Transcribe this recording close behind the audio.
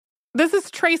This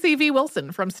is Tracy V.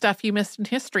 Wilson from Stuff You Missed in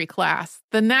History class.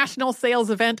 The national sales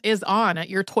event is on at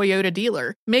your Toyota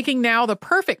dealer, making now the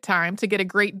perfect time to get a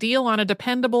great deal on a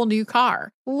dependable new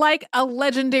car. Like a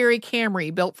legendary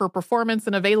Camry built for performance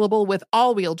and available with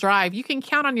all-wheel drive, you can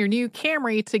count on your new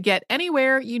Camry to get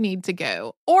anywhere you need to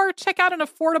go. Or check out an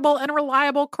affordable and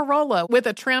reliable Corolla with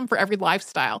a trim for every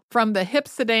lifestyle. From the hip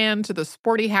sedan to the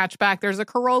sporty hatchback, there's a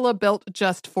Corolla built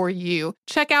just for you.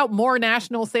 Check out more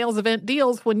national sales event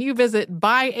deals when you visit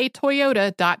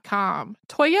buyatoyota.com.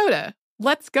 Toyota,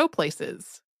 let's go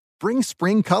places. Bring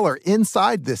spring color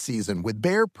inside this season with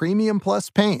Behr Premium Plus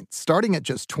paint, starting at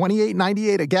just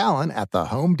 $28.98 a gallon at the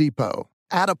Home Depot.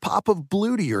 Add a pop of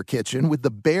blue to your kitchen with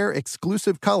the Behr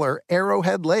exclusive color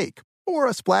Arrowhead Lake, or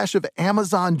a splash of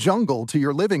Amazon Jungle to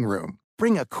your living room.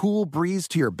 Bring a cool breeze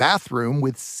to your bathroom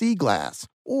with Sea Glass,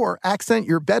 or accent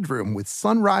your bedroom with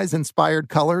sunrise-inspired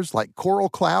colors like Coral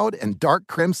Cloud and Dark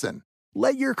Crimson.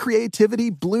 Let your creativity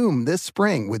bloom this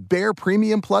spring with Behr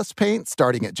Premium Plus paint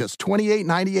starting at just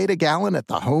 $28.98 a gallon at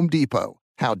the Home Depot.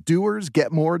 How doers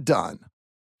get more done.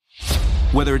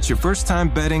 Whether it's your first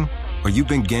time betting or you've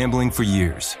been gambling for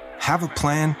years, have a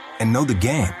plan and know the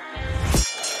game.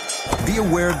 Be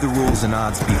aware of the rules and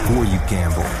odds before you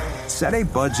gamble. Set a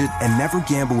budget and never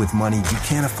gamble with money you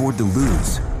can't afford to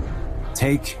lose.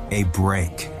 Take a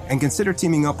break and consider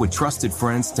teaming up with trusted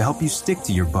friends to help you stick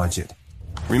to your budget.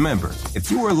 Remember, if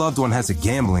you or a loved one has a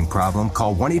gambling problem,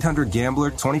 call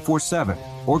 1-800-GAMBLER 24/7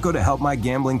 or go to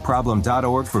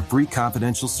helpmygamblingproblem.org for free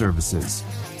confidential services.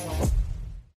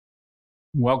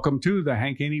 Welcome to the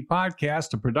Hank Haney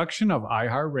Podcast, a production of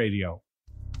iHeartRadio.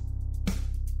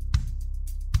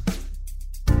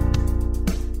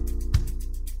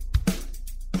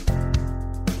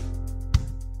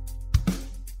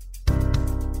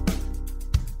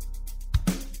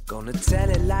 Gonna tell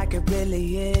it like it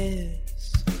really is.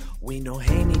 We know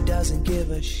Haney doesn't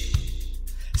give a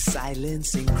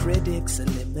Silencing critics,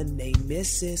 eliminate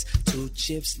misses. 2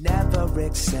 chips never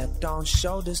accept on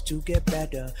shoulders to get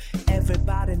better.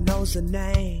 Everybody knows the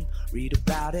name. Read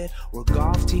about it. We're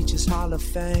golf teachers Hall of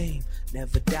Fame.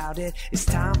 Never doubt it. It's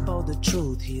time for the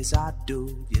truth. Here's our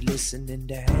dude. You're listening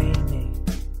to Haney.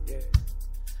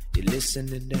 You're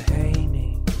listening to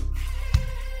Haney.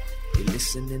 You're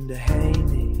listening to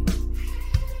Haney.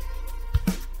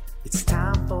 It's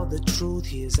time for the truth,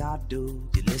 here's our dude.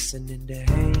 You're listening to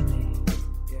Haney.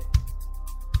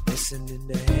 Listening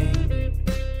to Haney.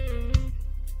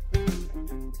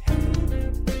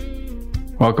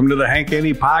 Welcome to the Hank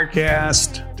Haney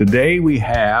Podcast. Today we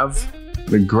have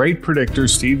the great predictor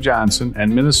Steve Johnson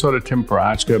and Minnesota Tim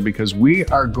Parachka, because we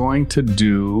are going to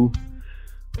do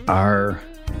our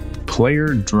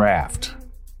player draft.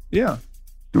 Yeah.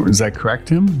 Is that correct,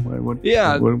 Tim? What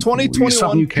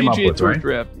 2021 PGA Tour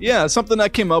Draft. Yeah, something I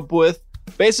came up with.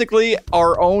 Basically,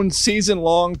 our own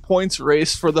season-long points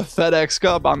race for the FedEx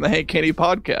Cup on the Hank Haney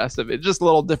Podcast. It's just a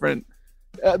little different.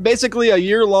 Basically, a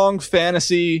year-long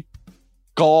fantasy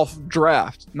golf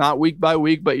draft. Not week by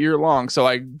week, but year-long. So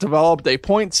I developed a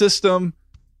point system.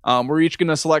 We're each going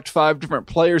to select 5 different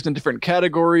players in different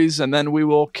categories, and then we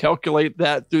will calculate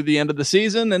that through the end of the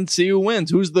season and see who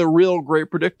wins. Who's the real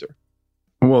great predictor?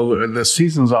 Well, the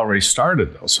season's already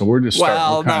started, though, so we're just starting.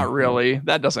 Well, not really.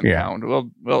 That doesn't count. We'll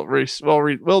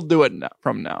do it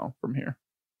from here.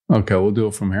 Okay, we'll do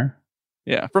it from here.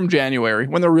 Yeah, from January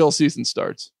when the real season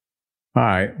starts. All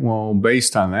right. Well,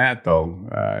 based on that,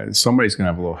 though, somebody's going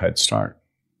to have a little head start.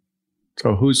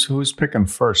 So who's picking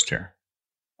first here?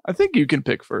 I think you can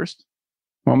pick first.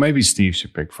 Well, maybe Steve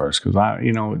should pick first, because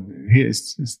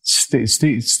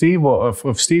Steve. Well,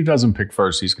 if Steve doesn't pick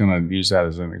first, he's going to use that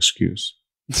as an excuse.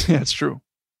 Yeah, it's true.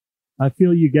 I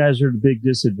feel you guys are at a big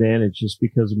disadvantage just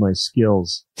because of my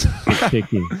skills with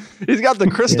picking. He's got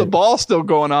the crystal ball still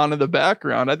going on in the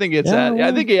background. I think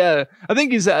I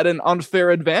think he's at an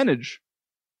unfair advantage.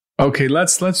 Okay,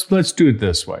 let's do it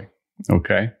this way.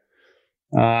 Okay.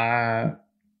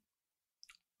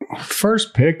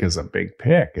 First pick is a big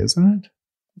pick, isn't it?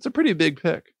 It's a pretty big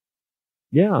pick.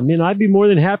 Yeah, I mean, I'd be more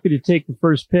than happy to take the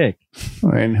first pick.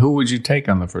 And who would you take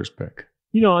on the first pick?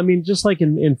 Just like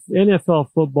in NFL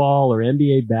football or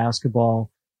NBA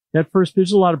basketball,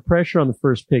 there's a lot of pressure on the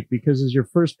first pick, because is your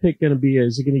first pick going to be,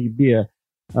 is it going to be a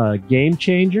game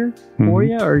changer for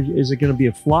you, or is it going to be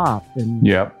a flop? And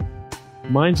yep.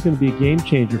 Mine's going to be a game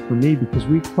changer for me, because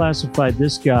we classified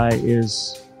this guy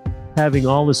as having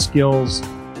all the skills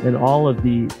and all of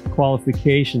the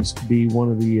qualifications to be one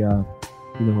of the,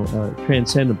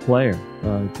 transcendent player,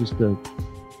 just a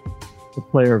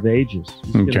player of ages.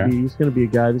 He's going to be a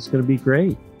guy that's going to be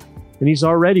great, and he's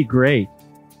already great.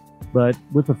 But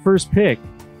with the first pick,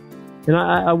 And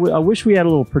I wish we had a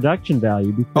little production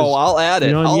value because I'll add it.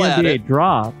 In I'll the add NBA it.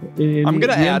 drop. I'm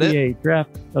gonna add it. NBA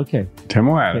draft. Okay. Tim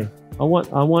will add it. I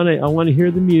want to hear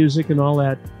the music and all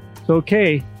that. So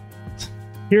okay,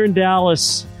 here in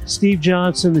Dallas, Steve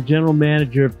Johnson, the general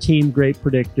manager of Team Great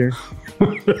Predictor.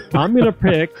 I'm gonna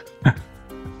pick.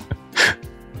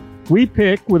 We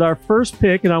pick with our first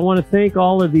pick, and I want to thank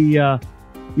all of the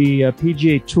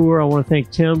PGA Tour. I want to thank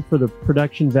Tim for the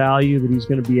production value that he's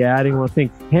going to be adding. I want to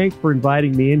thank Hank for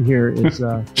inviting me in here as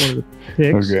one of the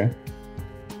picks. Okay.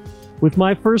 With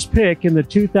my first pick in the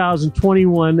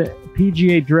 2021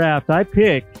 PGA Draft, I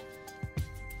pick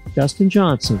Dustin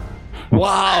Johnson.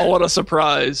 Wow, what a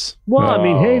surprise. Well, I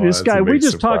mean, hey, this guy, we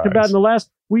just surprise. talked about in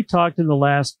the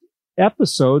last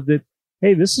episode that,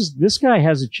 hey, this guy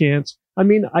has a chance. I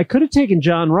mean, I could have taken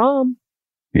John Rahm.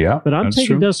 Yeah, but I'm that's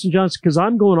taking true. Dustin Johnson because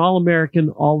I'm going All-American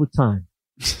all the time.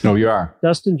 No, you are.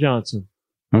 Dustin Johnson.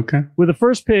 Okay. With the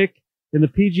first pick in the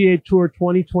PGA Tour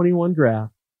 2021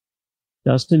 draft,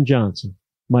 Dustin Johnson,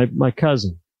 my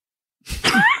cousin.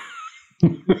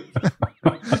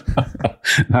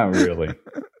 Not really.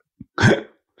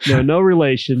 No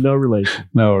relation. No, really.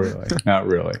 Not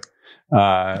really.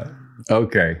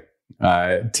 Okay.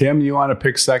 Tim, you want to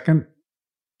pick second?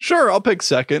 Sure, I'll pick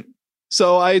second.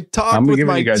 So I talked with my team.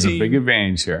 I'm giving you guys a big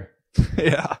advantage here.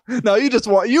 Yeah. No,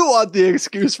 you want the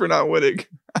excuse for not winning.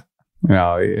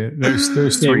 No,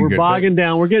 there's three. We're bogging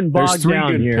down. We're getting bogged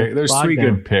down here. There's three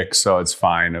good picks, so it's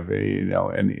fine.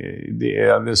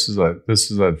 This is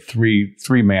a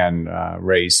three man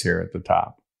race here at the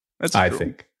top. That's true. I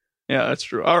think. Yeah, that's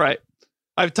true. All right.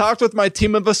 I've talked with my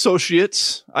team of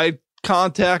associates. I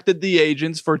contacted the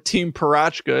agents for Team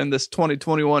Parachka in this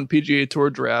 2021 PGA Tour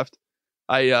Draft.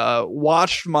 I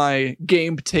watched my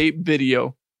game tape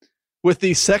video with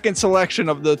the second selection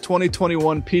of the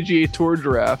 2021 PGA Tour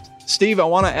Draft. Steve, I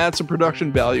want to add some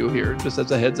production value here, just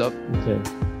as a heads up.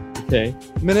 Okay.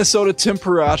 Minnesota Tim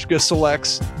Parachka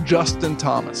selects Justin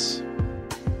Thomas.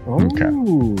 Oh. Okay.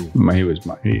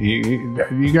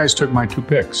 You guys took my two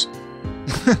picks.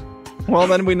 Well,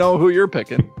 then we know who you're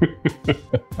picking.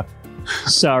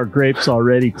 Sour grapes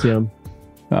already, Tim.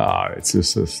 Oh, it's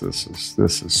just this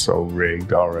is so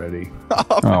rigged already.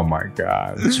 Oh my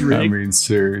God. It's rigged. I mean,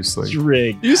 seriously. It's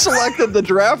rigged. You selected the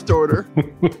draft order.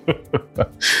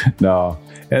 No,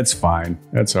 that's fine.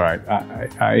 That's all right.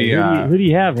 Who do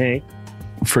you have, Hank?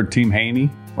 For Team Haney,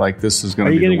 like this is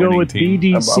going to be the go winning with team.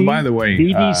 BDC? By the way,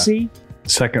 BDC?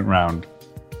 Second round,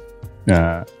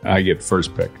 I get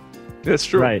first pick. That's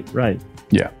true. Right.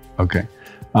 Yeah. Okay.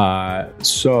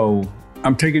 So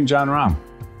I'm taking John Rahm.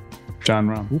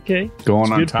 Okay.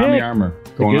 Going on Tommy pick. Armour.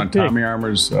 Going on Tommy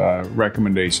Armour's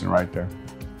recommendation right there.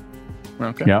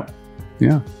 Okay. Yep.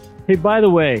 Yeah. Hey, by the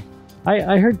way,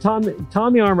 I heard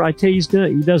Tommy Armour. I tell you,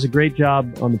 he does a great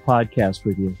job on the podcast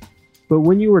with you. But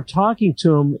when you were talking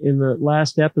to him in the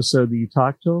last episode that you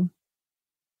talked to him,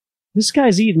 this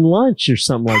guy's eating lunch or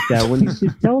something like that. When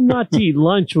tell him not to eat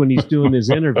lunch when he's doing his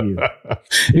interview.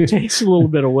 It takes a little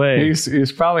bit away.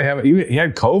 He's probably he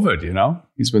had COVID, you know.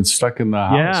 He's been stuck in the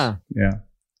house. Yeah.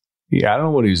 I don't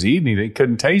know what he was eating. He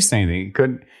couldn't taste anything.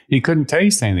 He couldn't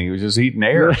taste anything. He was just eating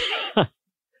air.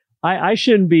 I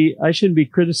shouldn't be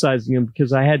criticizing him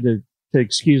because I had to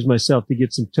excuse myself to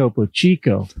get some Topo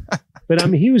Chico. But I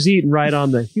mean, he was eating right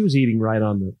on the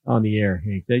air,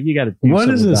 Hank. You got to do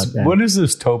something about that. What is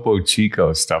this Topo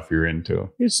Chico stuff you're into?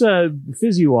 It's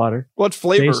fizzy water. What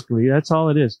flavor? Basically, that's all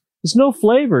it is. It's no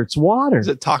flavor. It's water. Is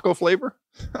it taco flavor?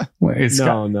 Well, it's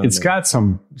got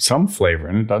some flavor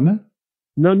in it, doesn't it?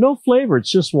 No flavor. It's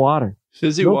just water.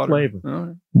 Fizzy no water. Flavor.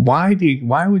 Right. Why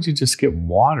would you just get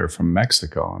water from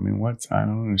Mexico? I mean, I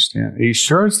don't understand. Are you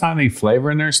sure it's not any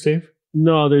flavor in there, Steve?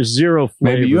 No, there's zero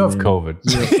flavor. Maybe you have COVID.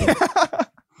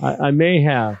 I may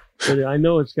have, but I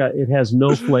know it has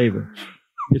no flavor.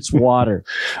 It's water.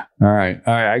 All right.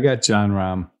 I got John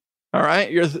Rahm. All right.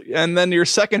 And then your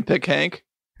second pick, Hank.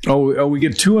 Oh, we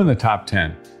get 2 in the top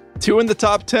 10. 2 in the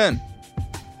top 10.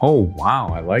 Oh,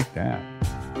 wow. I like that.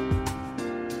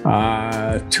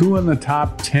 2 in the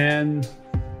top 10.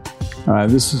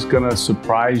 This is going to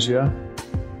surprise you.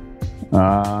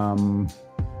 I'm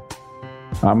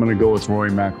going to go with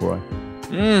Rory McIlroy.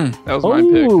 That was my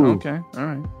pick. Okay. All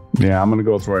right. Yeah, I'm going to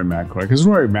go with Rory McIlroy because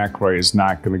Rory McIlroy is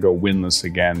not going to go winless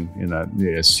again in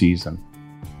a season.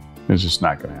 It's just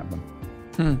not going to happen.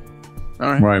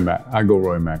 All right. I go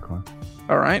Rory McIlroy.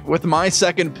 All right. With my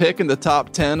second pick in the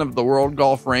top 10 of the World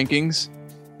Golf Rankings.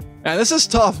 And this is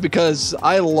tough because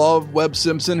I love Webb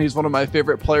Simpson. He's one of my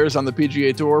favorite players on the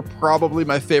PGA Tour, probably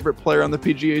my favorite player on the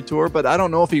PGA Tour, but I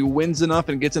don't know if he wins enough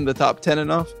and gets in the top 10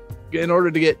 enough in order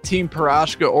to get Team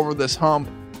Parachka over this hump.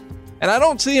 And I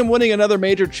don't see him winning another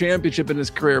major championship in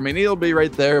his career. I mean, he'll be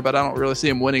right there, but I don't really see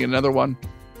him winning another one.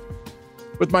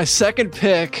 With my second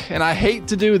pick, and I hate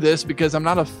to do this because I'm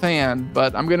not a fan,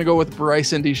 but I'm going to go with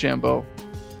Bryson DeChambeau.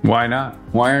 Why not?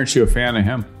 Why aren't you a fan of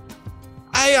him?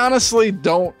 I honestly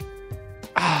don't.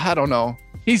 I don't know.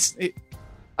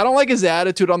 I don't like his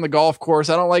attitude on the golf course.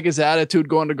 I don't like his attitude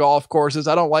going to golf courses.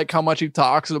 I don't like how much he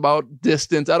talks about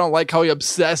distance. I don't like how he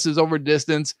obsesses over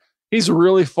distance. He's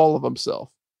really full of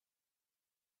himself.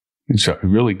 He's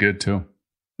really good too.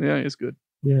 Yeah, he's good.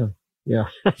 Yeah.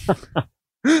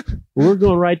 We're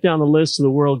going right down the list of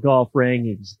the world golf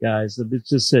rankings, guys. It's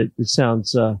just it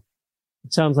sounds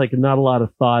like not a lot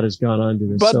of thought has gone onto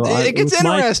this. But it gets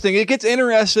interesting. It gets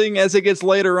interesting as it gets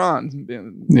later on.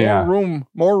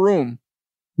 More room.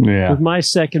 Yeah. With my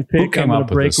second pick, I'm going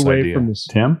to break away from this.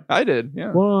 Tim? I did.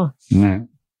 Yeah. Well,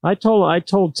 I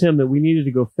told Tim that we needed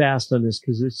to go fast on this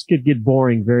because this could get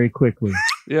boring very quickly.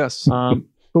 Yes.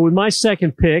 But with my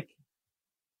second pick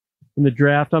in the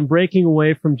draft, I'm breaking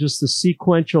away from just the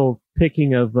sequential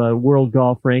picking of world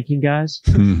golf ranking guys.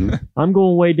 Mm-hmm. I'm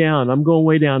going way down.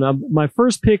 My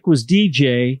first pick was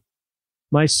DJ.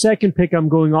 My second pick, I'm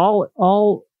going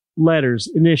all letters,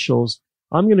 initials.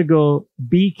 I'm going to go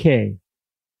BK.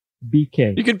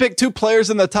 You can pick 2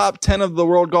 players in the top 10 of the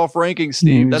world golf rankings,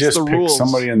 Steve. That's just the rules.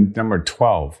 Somebody in number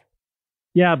 12.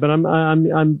 Yeah, but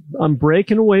I'm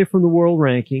breaking away from the world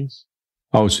rankings.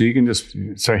 Oh, so you can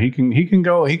he can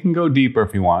go deeper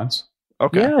if he wants.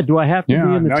 Okay. Yeah. Do I have to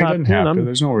be in the top 10?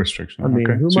 There's no restriction. I mean,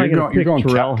 okay. who am I going to pick? You're going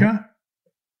Terrell?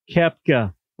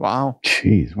 Kepka. Wow.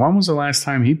 Jeez, when was the last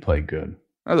time he played good?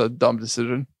 That's a dumb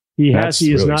decision. He has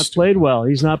really not played well.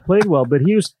 He's not played well, but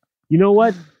he was. You know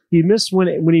what? He missed when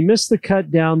he missed the cut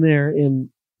down there in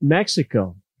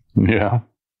Mexico. Yeah.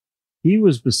 He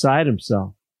was beside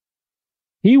himself.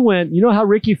 He went. You know how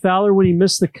Ricky Fowler, when he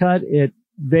missed the cut at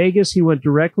Vegas, he went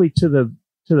directly to the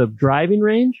driving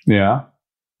range. Yeah.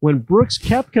 When Brooks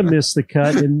Koepka missed the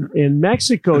cut in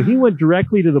Mexico, he went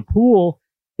directly to the pool,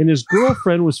 and his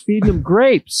girlfriend was feeding him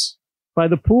grapes by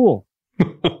the pool.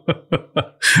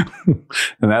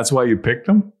 And that's why you picked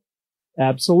him?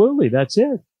 Absolutely, that's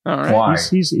it. All right. Why?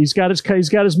 He's got his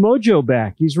mojo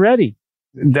back. He's ready.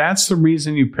 That's the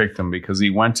reason you picked him, because he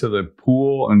went to the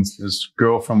pool and his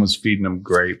girlfriend was feeding him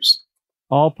grapes.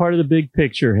 All part of the big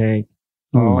picture, Hank.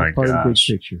 Oh my part gosh. of the big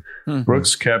picture. Mm-hmm.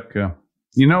 Brooks Koepka.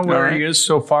 You know where he is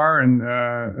so far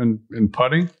in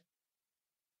putting?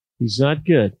 He's not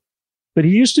good. But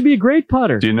he used to be a great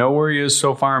putter. Do you know where he is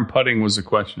so far in putting was the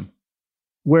question.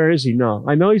 Where is he? No.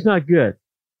 I know he's not good.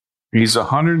 He's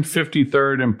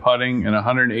 153rd in putting and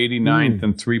 189th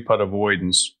in 3-putt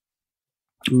avoidance.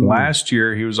 Last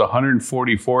year, he was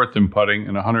 144th in putting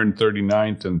and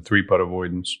 139th in 3-putt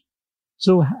avoidance.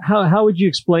 So how would you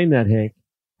explain that, Hank?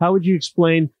 How would you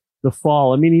explain the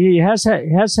fall? I mean, he has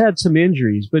had some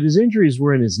injuries, but his injuries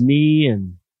were in his knee,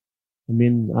 and I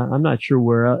mean, I'm not sure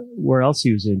where else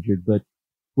he was injured. But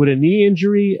would a knee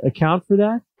injury account for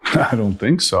that? I don't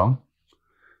think so.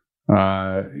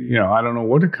 I don't know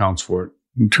what accounts for it.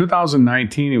 In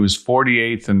 2019, he was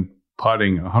 48th in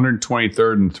putting,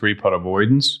 123rd in 3-putt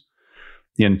avoidance.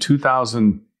 In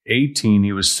 2018,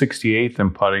 he was 68th in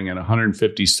putting and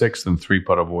 156th in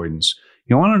 3-putt avoidance.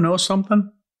 You want to know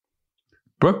something?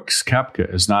 Brooks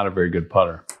Koepka is not a very good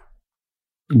putter.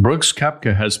 Brooks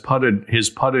Koepka has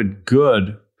putted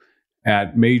good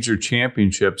at major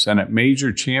championships, and at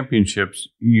major championships,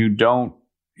 you don't.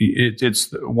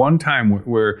 It's one time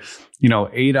where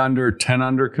 8 under, 10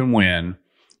 under can win,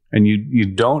 and you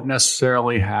don't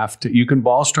necessarily have to. You can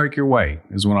ball strike your way,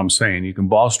 is what I'm saying. You can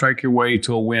ball strike your way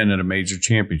to a win at a major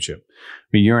championship. I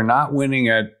mean, you're not winning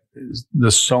at the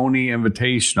Sony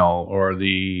Invitational or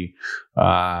the,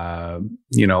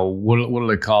 what do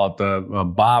they call it? The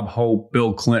Bob Hope,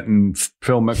 Bill Clinton,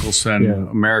 Phil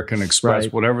Mickelson, American Express,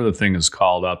 whatever the thing is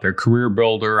called out there, Career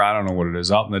Builder, I don't know what it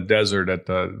is, out in the desert at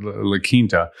the La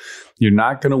Quinta. You're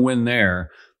not going to win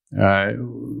there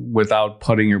without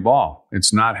putting your ball.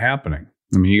 It's not happening.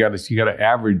 I mean, you got to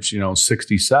average,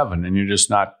 67, and you're just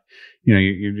not.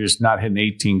 You're just not hitting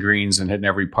 18 greens and hitting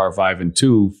every par 5 and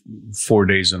 2 4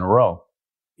 days in a row.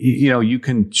 You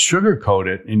can sugarcoat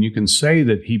it and you can say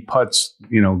that he putts,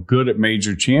 good at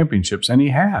major championships, and he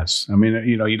has. I mean,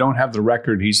 you don't have the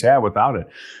record he's had without it.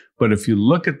 But if you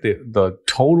look at the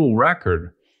total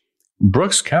record,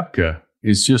 Brooks Koepka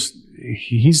is just,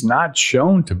 he's not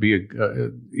shown to be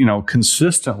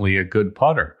consistently a good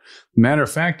putter. Matter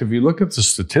of fact, if you look at the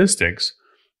statistics,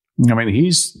 I mean,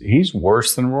 he's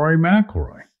worse than Rory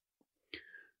McIlroy.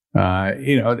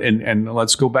 And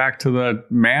let's go back to the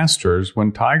Masters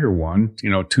when Tiger won,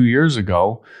 2 years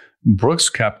ago. Brooks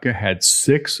Koepka had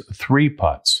 6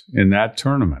 3-putts in that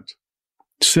tournament.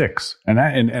 6. And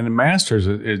the Masters,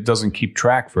 it doesn't keep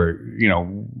track for,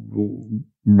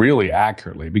 really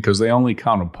accurately, because they only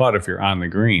count a putt if you're on the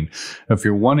green. If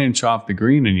you're 1 inch off the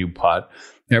green and you putt,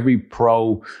 every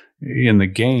pro in the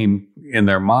game, in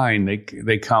their mind,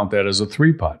 they count that as a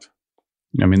 3-putt.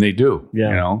 I mean, they do.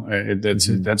 Yeah.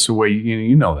 That's the way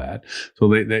you know that. So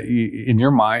they in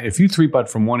your mind, if you 3-putt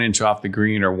from 1 inch off the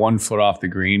green or 1 foot off the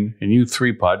green, and you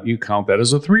 3-putt, you count that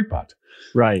as a 3-putt.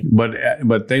 Right.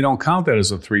 But they don't count that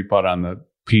as a 3-putt on the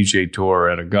PGA Tour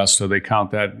at Augusta. They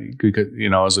count that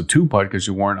as a 2-putt because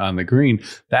you weren't on the green.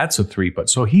 That's a 3-putt.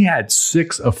 So he had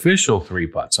 6 official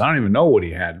 3-putts. I don't even know what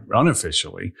he had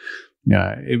unofficially.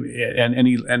 Yeah, the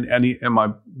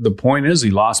point is, he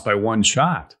lost by 1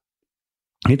 shot.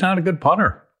 He's not a good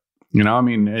putter.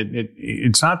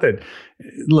 It's not that.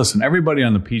 Listen, everybody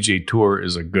on the PGA Tour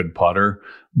is a good putter,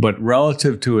 but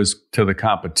relative to the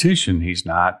competition, he's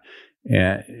not.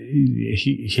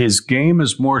 His game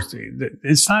is more.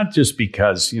 It's not just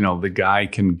because the guy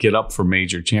can get up for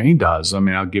major champ. He does. I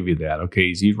mean, I'll give you that.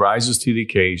 Okay, he rises to the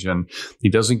occasion. He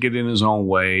doesn't get in his own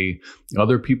way.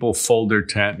 Other people fold their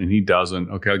tent, and he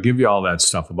doesn't. Okay, I'll give you all that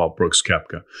stuff about Brooks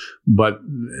Koepka. But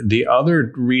the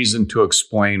other reason to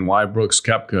explain why Brooks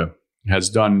Koepka has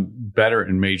done better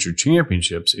in major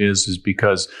championships is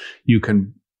because you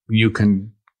can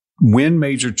win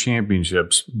major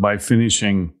championships by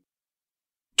finishing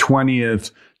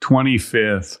 20th,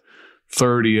 25th,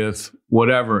 30th,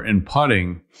 whatever in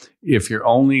putting, if you're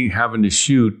only having to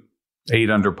shoot 8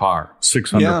 under par,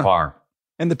 6 under par.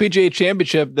 And the PGA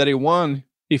Championship that he won,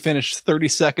 he finished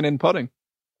 32nd in putting.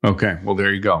 Okay, well,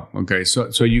 there you go. Okay,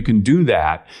 so you can do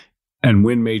that and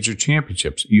win major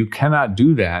championships. You cannot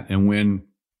do that and win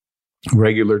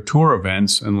regular tour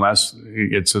events unless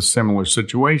it's a similar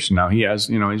situation. Now he has,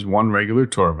 he's won regular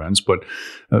tour events, but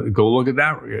go look at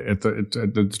that at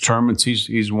the tournaments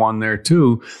he's won there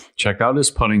too. Check out his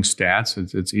putting stats.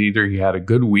 It's either he had a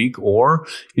good week or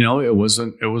it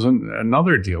wasn't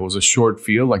another deal. It was a short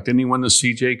field. Like, didn't he win the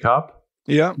CJ Cup?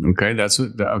 Yeah. Okay, that's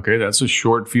a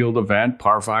short field event.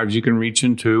 Par 5s you can reach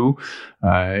into,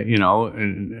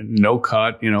 no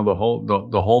cut.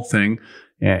 The whole thing.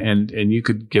 And you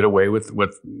could get away with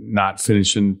not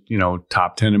finishing,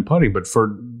 top 10 in putting. But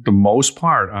for the most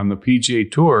part on the PGA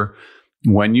Tour,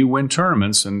 when you win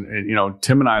tournaments, and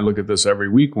Tim and I look at this every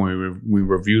week when we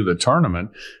review the tournament,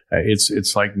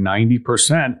 it's like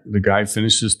 90% the guy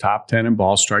finishes top 10 in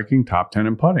ball striking, top 10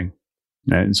 in putting.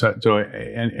 And so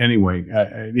anyway,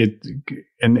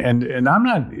 and I'm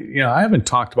not, I haven't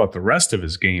talked about the rest of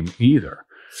his game either.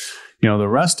 The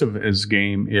rest of his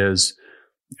game is,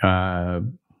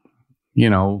 30th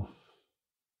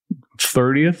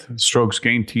strokes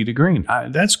gained tee to green.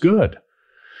 That's good.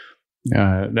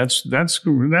 That's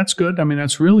good. I mean,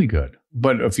 that's really good.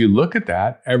 But if you look at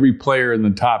that, every player in the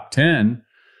top 10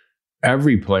 on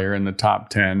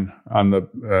the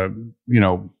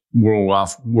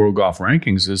World Golf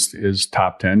rankings is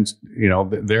top 10.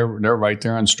 They're right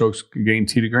there on strokes gained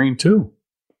tee to green too.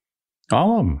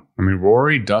 All of them. I mean,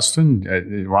 Rory, Dustin,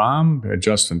 Rahm,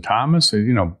 Justin Thomas,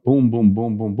 boom, boom,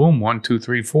 boom, boom, boom. 1, 2,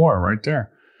 3, 4 right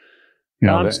there.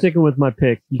 I'm sticking with my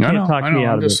pick. You can't talk me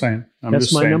out of it. Saying.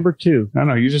 That's my number 2. I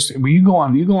know. You go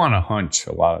on a hunch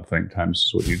a lot of times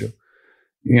is what you do.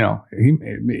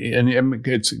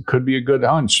 It could be a good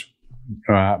hunch,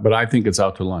 but I think it's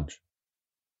out to lunch.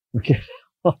 Okay.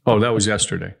 Oh, that was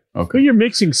yesterday. Okay. Well, you're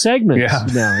mixing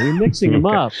segments now. You're mixing them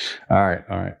up. All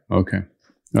right. Okay.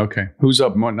 Who's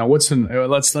up? Now, what's in?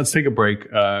 Let's take a break,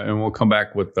 and we'll come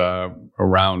back with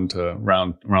round 2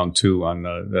 on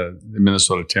the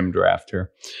Minnesota Tim draft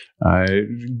here.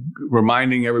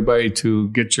 Reminding everybody to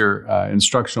get your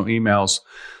instructional emails.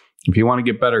 If you want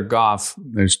to get better golf,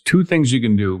 there's 2 things you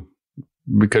can do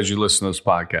because you listen to this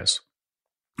podcast.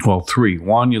 Well, 3.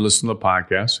 1, you listen to the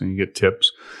podcast and you get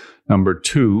tips. Number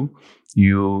 2,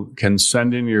 you can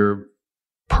send in your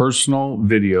personal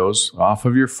videos off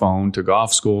of your phone to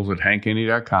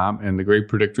golfschools@hankhaney.com, and the great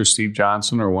predictor Steve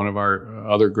Johnson or one of our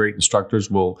other great instructors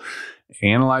will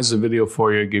analyze the video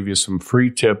for you, give you some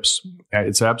free tips.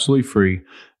 It's absolutely free,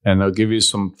 and they'll give you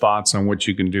some thoughts on what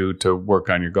you can do to work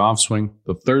on your golf swing.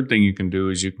 The third thing you can do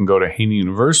is you can go to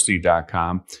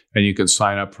haneyuniversity.com and you can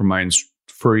sign up for my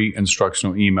free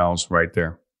instructional emails right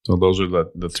there. So those are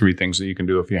the 3 things that you can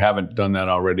do. If you haven't done that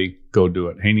already, go do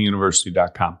it.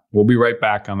 HaneyUniversity.com. We'll be right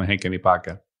back on the Hank Haney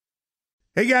Podcast.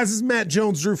 Hey guys, this is Matt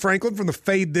Jones, Drew Franklin from the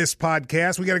Fade This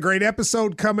podcast. We got a great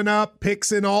episode coming up.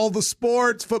 Picks in all the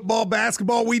sports, football,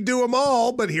 basketball, we do them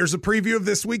all. But here's a preview of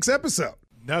this week's episode.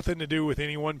 Nothing to do with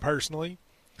anyone personally,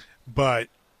 but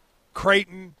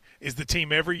Creighton is the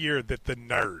team every year that the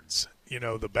nerds,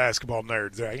 the basketball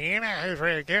nerds, they're like, who's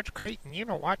really good? Creighton.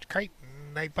 Watch Creighton.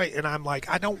 They play. And I'm like,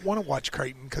 I don't want to watch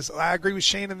Creighton because I agree with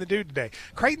Shannon the dude today.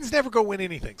 Creighton's never going to win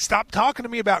anything. Stop talking to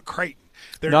me about Creighton.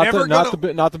 They're not never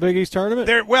the Big East tournament.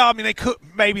 They could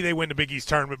maybe they win the Big East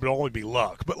tournament, but it'll only be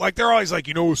luck. But like they're always like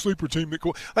a sleeper team that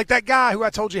like that guy who I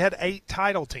told you had 8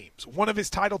 title teams. One of his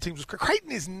title teams was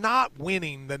Creighton is not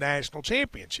winning the national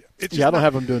championship. I don't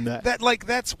have them doing that.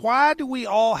 That's why do we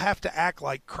all have to act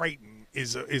like Creighton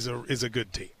is a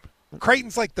good team?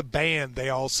 Creighton's like the band they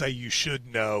all say you should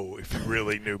know if you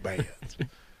really knew bands.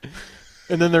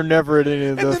 And then they're never at any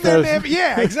of the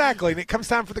yeah, exactly. And it comes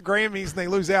time for the Grammys, and they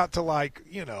lose out to, Lil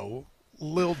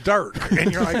Durk.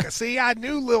 And you're like, see, I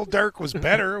knew Lil Durk was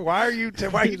better. Why are you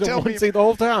telling me? The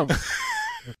whole time.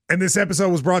 And this episode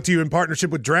was brought to you in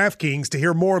partnership with DraftKings. To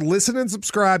hear more, listen and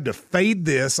subscribe to Fade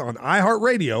This on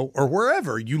iHeartRadio or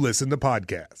wherever you listen to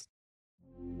podcasts.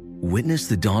 Witness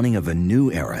the dawning of a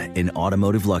new era in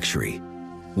automotive luxury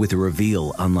with a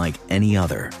reveal unlike any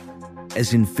other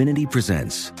as Infiniti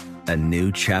presents a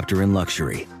new chapter in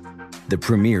luxury, the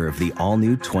premiere of the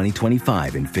all-new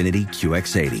 2025 Infiniti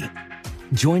QX80.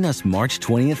 Join us March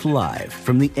 20th live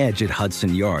from the Edge at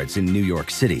Hudson Yards in New York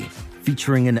City,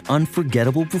 featuring an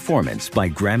unforgettable performance by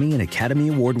Grammy and Academy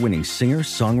Award-winning singer,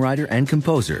 songwriter, and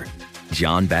composer,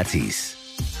 Jon Batiste.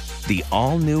 The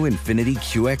all-new Infiniti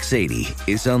QX80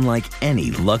 is unlike any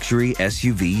luxury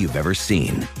SUV you've ever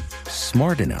seen.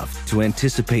 Smart enough to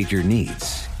anticipate your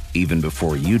needs, even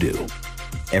before you do.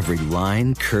 Every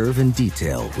line, curve, and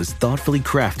detail was thoughtfully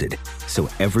crafted, so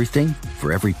everything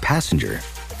for every passenger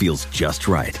feels just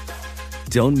right.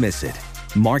 Don't miss it.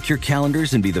 Mark your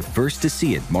calendars and be the first to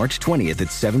see it March 20th at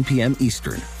 7 p.m.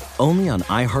 Eastern, only on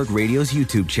iHeartRadio's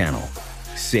YouTube channel.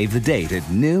 Save the date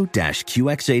at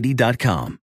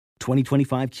new-QX80.com.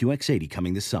 2025 QX80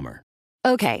 coming this summer.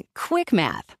 Okay, quick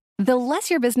math. The less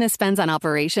your business spends on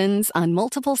operations, on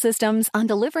multiple systems, on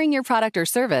delivering your product or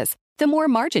service, the more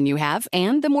margin you have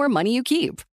and the more money you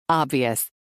keep. Obvious.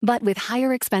 But with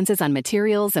higher expenses on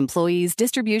materials, employees,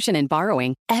 distribution, and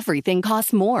borrowing, everything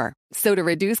costs more. So to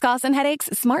reduce costs and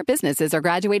headaches, smart businesses are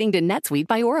graduating to NetSuite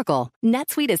by Oracle.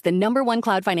 NetSuite is the #1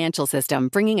 cloud financial system,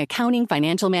 bringing accounting,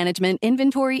 financial management,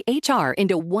 inventory, HR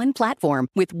into one platform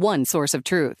with one source of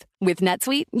truth. With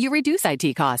NetSuite, you reduce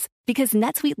IT costs because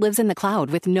NetSuite lives in the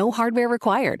cloud with no hardware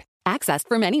required, accessed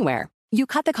from anywhere. You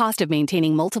cut the cost of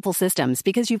maintaining multiple systems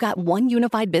because you've got one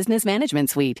unified business management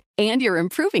suite. And you're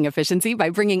improving efficiency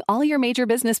by bringing all your major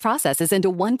business processes into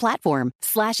one platform,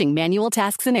 slashing manual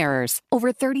tasks and errors.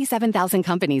 Over 37,000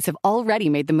 companies have already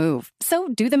made the move. So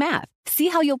do the math. See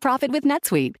how you'll profit with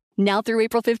NetSuite. Now through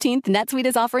April 15th, NetSuite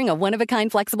is offering a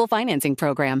one-of-a-kind flexible financing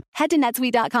program. Head to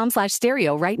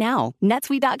netsuite.com/stereo right now.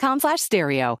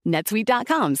 netsuite.com/stereo.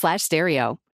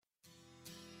 netsuite.com/stereo.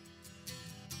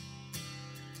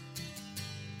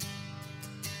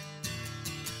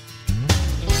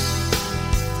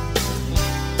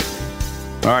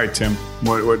 All right, Tim.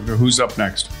 Who's up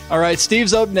next? All right,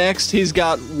 Steve's up next. He's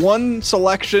got one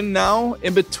selection now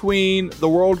in between the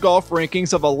World Golf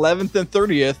Rankings of 11th and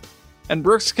 30th, and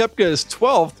Brooks Koepka is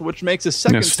 12th, which makes his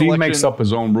second Steve selection. makes up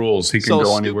his own rules. He can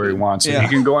go anywhere he wants. Yeah. He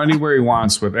can go anywhere he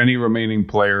wants with any remaining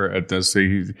player at this.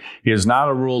 He is not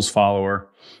a rules follower.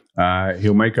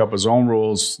 He'll make up his own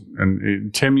rules.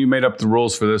 And Tim, you made up the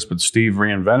rules for this, but Steve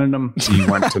reinvented them. He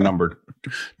went to number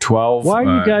 12. Why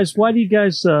do you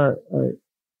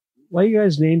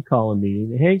guys name calling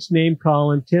me? Hank's name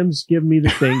calling. Tim's giving me the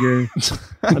finger.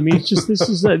 I mean, it's just this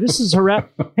is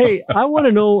harassment. Hey, I want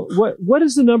to know what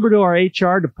is the number to our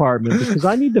HR department, because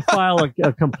I need to file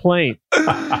a complaint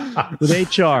with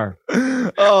HR.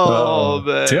 Oh,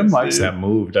 man, Tim likes that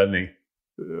move, doesn't he?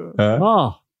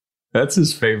 That's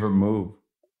his favorite move.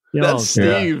 That's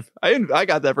Steve. Yeah. I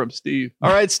got that from Steve.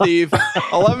 All right, Steve.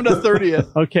 11 to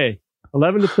 30th. Okay,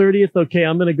 11 to 30th. Okay,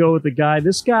 I'm going to go with the guy.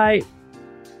 This guy.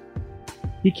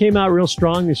 He came out real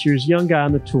strong this year. He's a young guy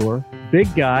on the tour. Big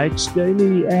guy.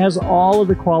 He has all of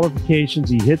the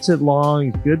qualifications. He hits it long.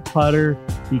 He's a good putter.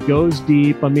 He goes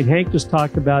deep. I mean, Hank just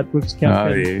talked about Brooks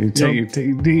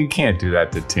Koepka. You can't do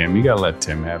that to Tim. You got to let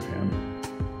Tim have him.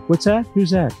 What's that?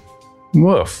 Who's that?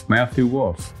 Wolf. Matthew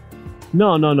Wolf.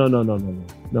 No. All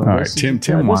right, Tim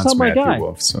wants Matthew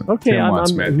Wolf. So okay, he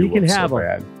can have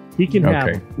him. He can have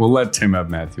him. We'll let Tim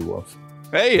have Matthew Wolf.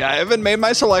 Hey, I haven't made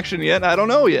my selection yet. I don't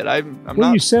know yet.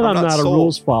 You said I'm not a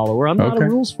rules follower. I'm not a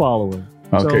rules follower.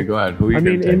 Okay, go ahead. Who are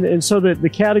you and so the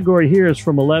category here is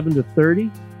from 11 to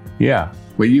 30. Yeah,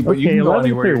 but you can go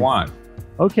anywhere you want.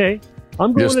 Okay,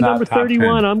 I'm going to number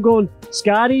 31. 10. I'm going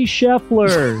Scotty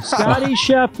Scheffler. Scotty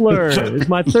Scheffler is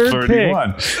my third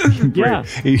 31.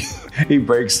 Pick. He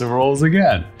breaks the rules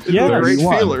again. Yeah, great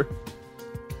feeler.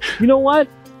 You know what?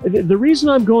 The reason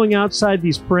I'm going outside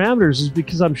these parameters is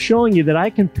because I'm showing you that I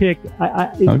can pick.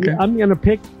 I'm going to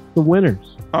pick the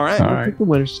winners. All right. Pick the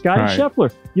winners. Scotty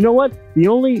Scheffler. You know what? The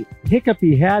only hiccup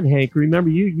he had, Hank, remember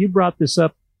you brought this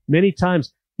up many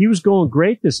times. He was going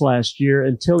great this last year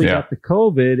until he got the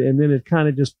COVID, and then it kind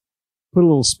of just put a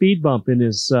little speed bump in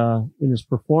his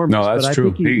performance. No, that's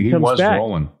true. He was back.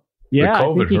 Rolling. Yeah,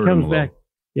 I think he comes back.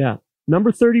 Yeah.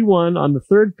 Number 31 on the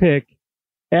third pick,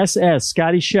 SS,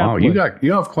 Scotty Scheffler. Oh,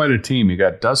 you have quite a team. You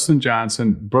got Dustin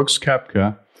Johnson, Brooks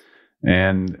Koepka,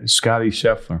 and Scotty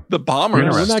Scheffler. The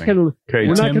Bombers. We're not going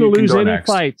to lose any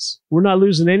fights. We're not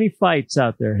losing any fights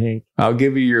out there, Hank. I'll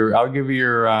give you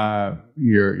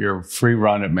your free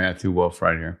run at Matthew Wolff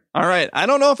right here. All right. I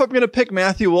don't know if I'm going to pick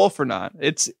Matthew Wolff or not.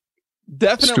 It's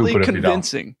definitely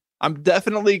convincing.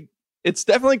 It's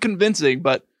definitely convincing,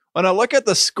 but when I look at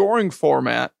the scoring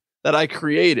format that I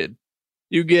created,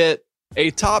 you get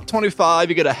a top 25,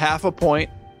 you get a half a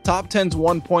point. Top 10's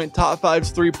 1 point, top 5's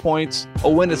 3 points, a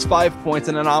win is 5 points,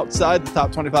 and then outside the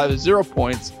top 25 is 0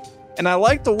 points. And I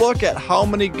like to look at how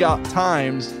many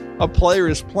times a player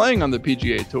is playing on the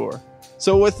PGA Tour.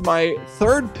 So with my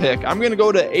third pick, I'm going to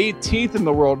go to 18th in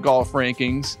the world golf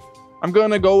rankings. I'm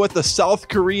going to go with the South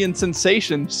Korean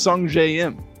sensation, Sung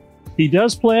Jae-im. He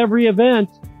does play every event.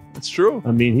 It's true.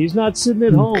 I mean, he's not sitting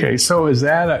at home. Okay, so is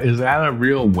that a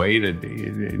real way to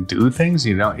do things?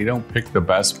 You don't pick the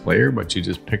best player, but you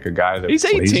just pick a guy that plays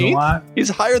 18th. A lot? He's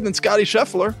higher than Scotty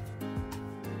Scheffler.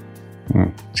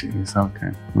 Jeez,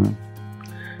 okay. Well,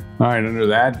 all right, under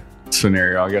that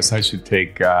scenario, I guess I should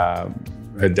take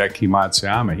Hideki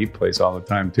Matsuyama. He plays all the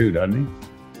time too, doesn't he?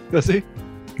 Does he?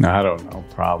 I don't know.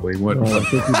 Probably wouldn't. I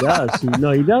think he does.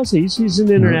 No, he does. He's an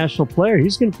international player.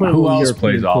 He's going to play. Who else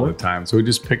plays all the time? So we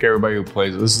just pick everybody who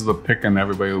plays. This is the pick on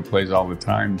everybody who plays all the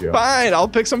time, Joe. Fine, I'll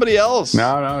pick somebody else.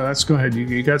 No, let's go ahead.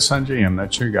 You got Sanjay M.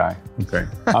 That's your guy. Okay,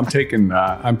 I'm taking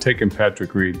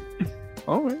Patrick Reed.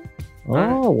 All right.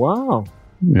 Oh wow.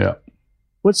 Yeah.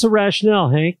 What's the rationale,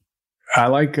 Hank? I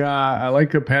like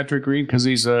a Patrick Reed because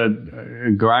he's a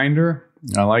grinder.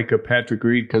 I like a Patrick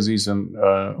Reed because he's an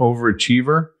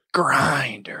overachiever.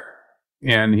 Grinder.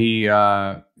 And he,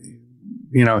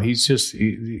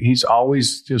 he's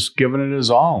always just giving it his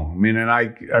all. I mean, and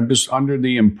I'm just under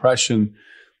the impression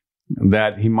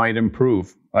that he might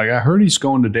improve. Like I heard he's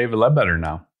going to David Ledbetter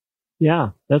now. Yeah,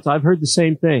 I've heard the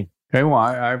same thing. Okay, well,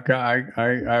 I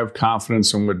have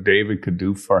confidence in what David could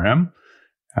do for him,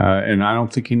 and I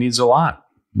don't think he needs a lot.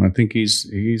 I think he's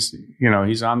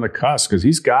on the cusp because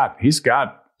he's got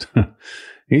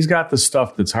the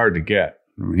stuff that's hard to get.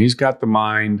 I mean, he's got the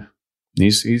mind,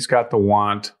 he's got the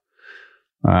want,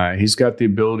 he's got the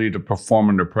ability to perform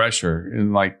under pressure.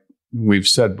 And like we've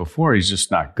said before, he's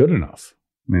just not good enough.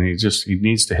 I mean, he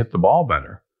needs to hit the ball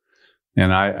better.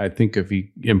 And I think if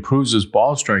he improves his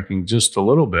ball striking just a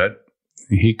little bit,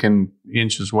 he can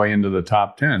inch his way into the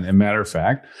top 10. As a matter of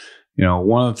fact,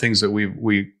 one of the things that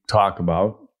we talk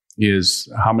about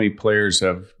is how many players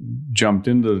have jumped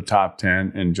into the top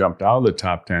 10 and jumped out of the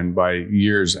top 10 by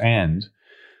year's end.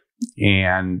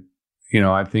 And,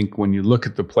 I think when you look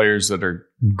at the players that are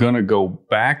going to go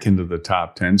back into the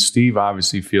top 10, Steve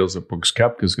obviously feels that Brooks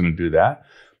Koepka is going to do that.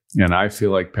 And I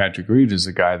feel like Patrick Reed is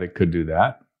a guy that could do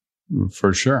that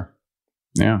for sure.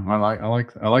 Yeah,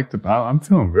 I'm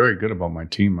feeling very good about my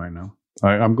team right now.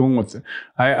 I'm going with,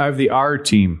 I have the R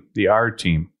team.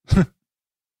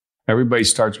 Everybody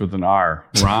starts with an R.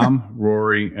 Rahm,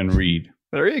 Rory, and Reed.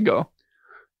 There you go.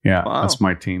 Yeah, wow. That's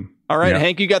my team. All right, yeah.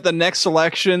 Hank, you got the next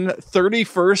selection,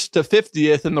 31st to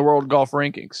 50th in the world golf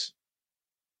rankings.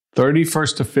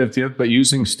 31st to 50th, but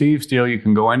using Steve's deal, you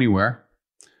can go anywhere.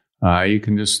 You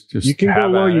can just you can go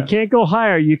low. You can't go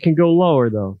higher. You can go lower,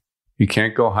 though. You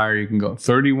can't go higher. You can go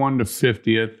 31 to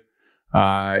 50th.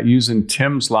 Using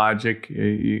Tim's logic,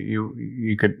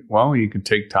 you could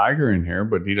take Tiger in here,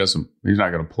 but he's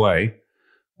not going to play.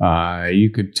 You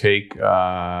could take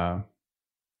a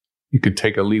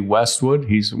Lee Westwood.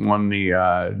 He's won the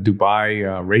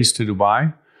Dubai race to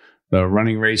Dubai, the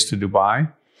running race to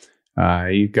Dubai.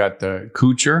 You've got the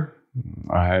Kuchar.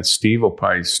 Steve will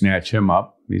probably snatch him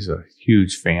up. He's a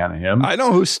huge fan of him. I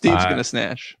know who Steve's going to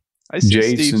snatch. I see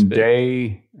Jason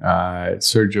Day,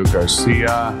 Sergio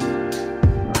Garcia,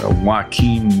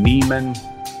 Joaquin Neiman,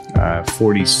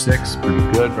 46,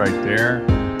 pretty good right there.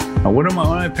 What am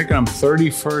I picking? I'm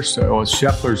 31st. Oh,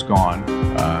 Scheffler's gone.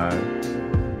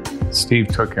 Steve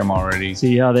took him already.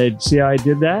 See how I did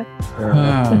that?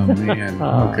 Oh man.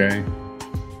 Okay.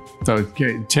 So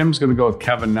Tim's going to go with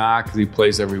Kevin Na because he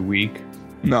plays every week.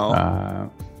 No.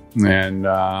 And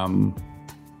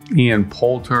Ian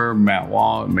Poulter, Matt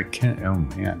Wall, McKenna. Oh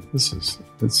man, this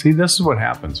is what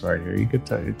happens right here.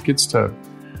 It gets to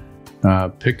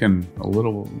picking a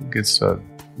little. Gets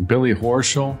Billy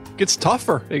Horschel. Gets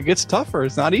tougher. It gets tougher.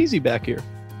 It's not easy back here.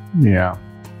 Yeah.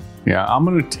 I'm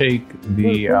going to take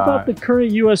the. What about the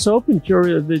current U.S. Open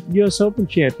the U.S. Open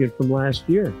champion from last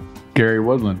year, Gary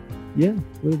Woodland? Yeah.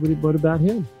 What about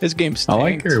him? His game stinks. I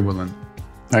like Gary Woodland.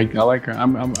 I like her.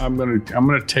 I'm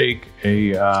gonna take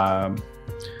a.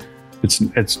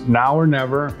 It's now or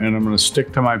never, and I'm gonna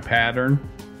stick to my pattern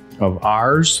of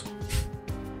ours,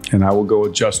 and I will go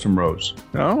with Justin Rose.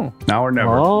 Oh, now or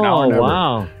never. Oh, now or never.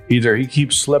 Wow! Either he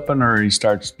keeps slipping or he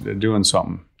starts doing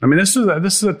something. I mean, this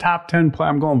is a top 10 player.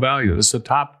 I'm going value. This is a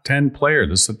top 10 player.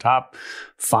 This is a top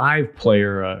 5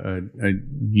 player a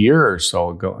year or so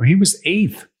ago. He was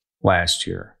 8th last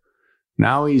year.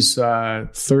 Now he's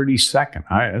 32nd.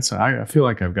 I feel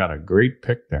like I've got a great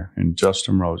pick there in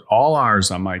Justin Rose. All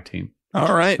ours on my team.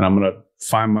 All right. And I'm going to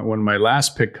find when my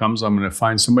last pick comes, I'm going to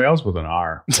find somebody else with an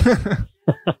R.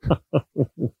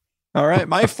 All right.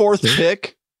 My fourth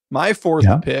pick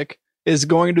is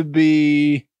going to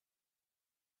be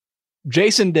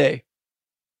Jason Day.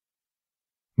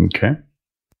 Okay.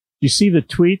 You see the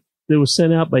tweet that was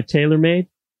sent out by TaylorMade?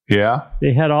 Yeah.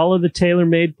 They had all of the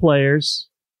TaylorMade players,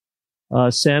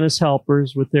 Santa's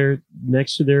helpers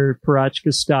next to their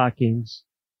Parachka stockings.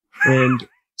 And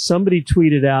somebody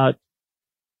tweeted out,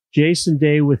 Jason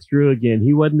Day withdrew again.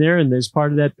 He wasn't there and as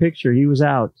part of that picture. He was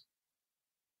out.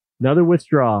 Another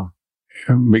withdrawal.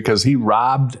 Because he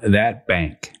robbed that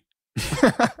bank.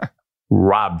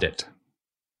 Robbed it.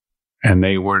 And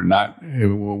they were not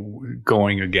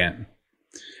going again.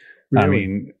 Really? I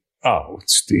mean,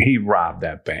 he robbed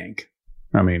that bank.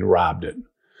 I mean, robbed it.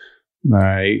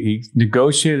 He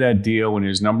negotiated that deal when he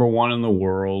was number 1 in the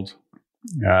world.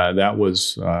 That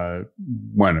was a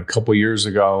couple years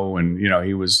ago, and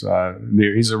he was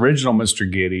he's original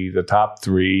Mr. Giddy, the top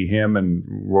 3, him and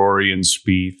Rory and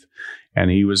Spieth, and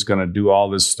he was going to do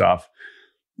all this stuff,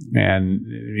 and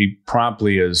he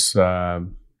promptly is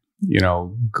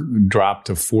dropped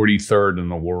to 43rd in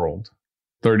the world.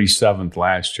 37th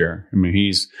last year. I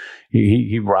mean,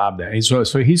 he robbed that. So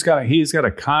he's got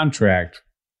a contract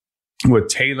with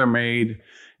TaylorMade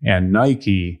and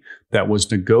Nike that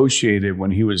was negotiated when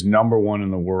he was number 1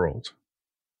 in the world,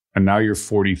 and now you're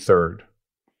 43rd.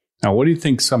 Now, what do you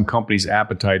think some company's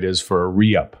appetite is for a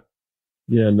re-up?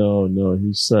 Yeah, no,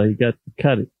 he got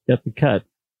the cut.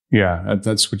 Yeah,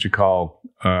 that's what you call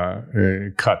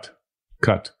cut.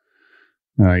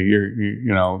 Now you're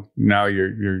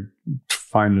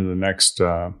finding the next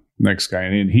guy,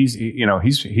 and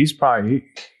he's probably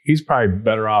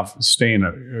better off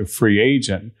staying a free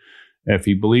agent. If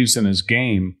he believes in his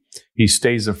game, he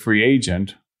stays a free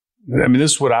agent. I mean,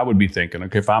 this is what I would be thinking.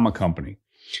 Okay, if I'm a company,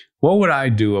 what would I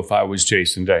do if I was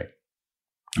Jason Day?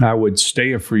 I would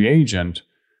stay a free agent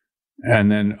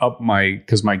and then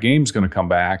because my game's going to come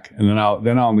back, and then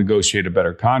I'll negotiate a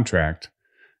better contract.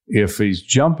 If he's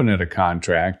jumping at a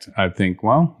contract, I think,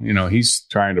 well, he's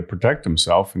trying to protect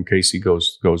himself in case he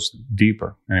goes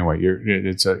deeper. Anyway,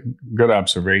 it's a good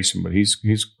observation, but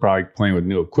he's probably playing with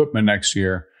new equipment next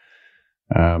year.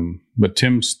 But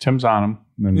Tim's on him,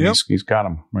 and he's got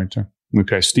him right there.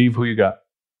 Okay, Steve, who you got?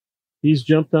 He's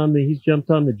jumped on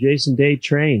the Jason Day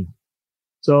train.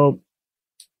 So,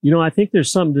 I think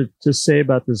there's something to say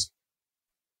about this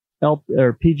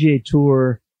PGA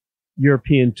Tour,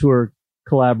 European Tour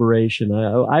collaboration.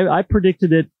 I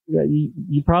predicted it.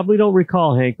 You probably don't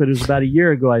recall, Hank, but it was about a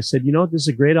year ago. I said, this is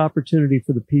a great opportunity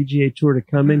for the PGA Tour to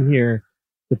come in here.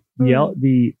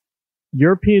 The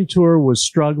European Tour was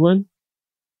struggling,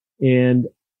 and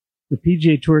the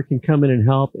PGA Tour can come in and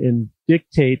help and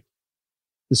dictate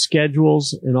the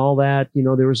schedules and all that.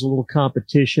 There was a little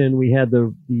competition. We had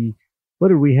the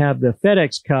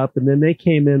FedEx Cup, and then they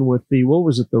came in with the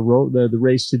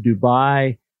race to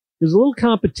Dubai. There's a little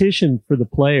competition for the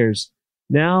players.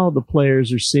 Now the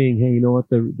players are seeing, hey, you know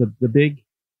what?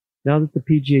 Now that the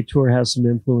PGA Tour has some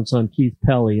influence on Keith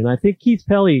Pelly, and I think Keith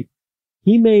Pelly,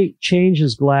 he may change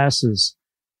his glasses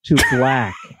to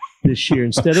black this year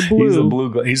instead of blue. He's a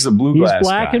blue glass. He's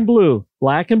black guy.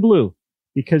 black and blue,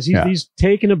 because he's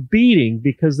taken a beating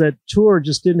because that tour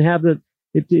just didn't have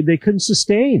they couldn't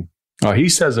sustain. Oh, he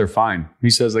says they're fine.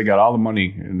 He says they got all the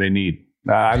money they need.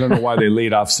 I don't know why they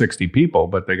laid off 60 people,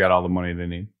 but they got all the money they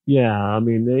need. Yeah, I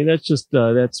mean, that's just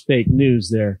that's fake news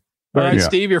there. All right,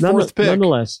 Steve, your fourth pick.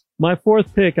 Nonetheless, my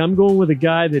fourth pick, I'm going with a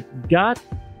guy that got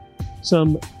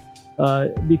some,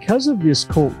 because of this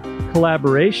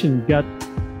collaboration, got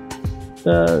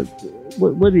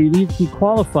he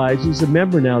qualifies. He's a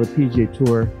member now of the PGA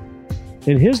Tour.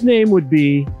 And his name would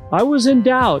be, I was in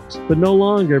doubt, but no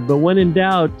longer. But when in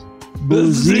doubt,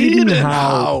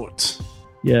 Bezuidenhout.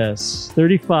 Yes,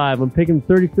 35. I'm picking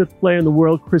the 35th player in the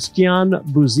world, Christian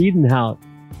Bezuidenhout.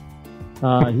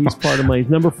 He's part of he's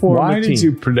number 4 on the team. Why did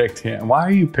you predict him? Why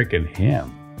are you picking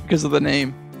him? Because of the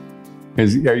name.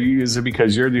 Is it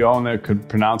because you're the only one that could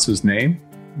pronounce his name?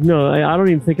 No, I don't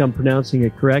even think I'm pronouncing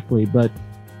it correctly. But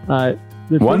the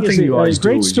one thing you always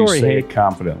do is you say Hank. it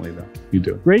confidently, though. You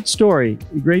do. Great story.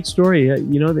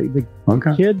 The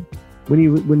kid,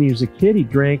 when he was a kid, he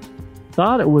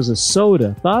thought it was a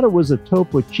soda, thought it was a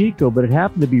Topo Chico, but it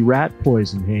happened to be rat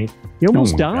poison, Hank. He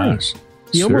almost died. Gosh.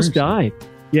 He almost died.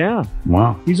 Yeah.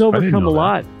 Wow. He's overcome a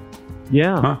lot.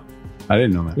 Yeah. Huh. I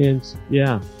didn't know that. And,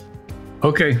 yeah.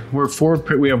 Okay,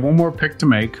 we have one more pick to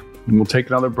make, and we'll take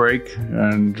another break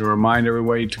and remind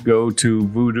everybody to go to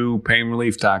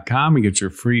voodoopainrelief.com and get your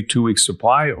free 2-week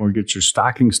supply or get your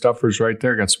stocking stuffers right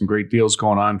there. Got some great deals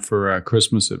going on for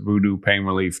Christmas at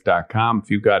voodoopainrelief.com.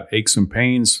 If you've got aches and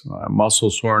pains,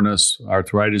 muscle soreness,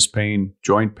 arthritis pain,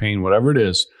 joint pain, whatever it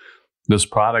is, this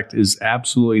product is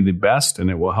absolutely the best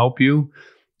and it will help you.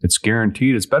 It's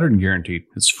guaranteed. It's better than guaranteed.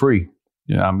 It's free.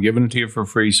 Yeah, I'm giving it to you for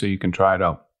free so you can try it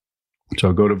out.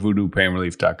 So go to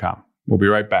voodoopainrelief.com. We'll be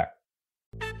right back.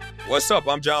 What's up?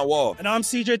 I'm John Wall. And I'm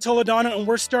CJ Toledano, and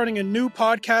we're starting a new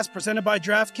podcast presented by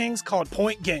DraftKings called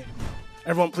Point Game.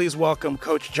 Everyone, please welcome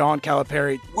Coach John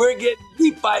Calipari. We're getting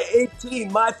beat by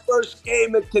 18. My first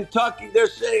game in Kentucky, they're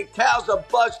saying Cal's a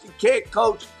bust. He can't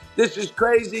coach. This is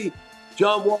crazy.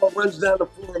 John Wall runs down the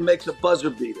floor and makes a buzzer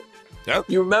beater. Yep.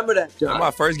 You remember that, John? That's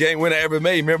my first game win I ever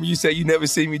made. Remember you said you never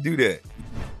seen me do that.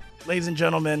 Ladies and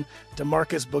gentlemen,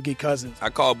 DeMarcus Boogie Cousins. I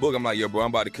called Boog. I'm like, yo, bro,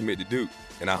 I'm about to commit to Duke.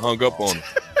 And I hung up on him.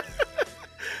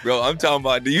 Bro, I'm talking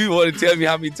about, do you want to tell me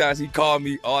how many times he called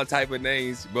me all type of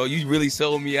names? Bro, you really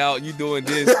sold me out. You doing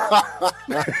this.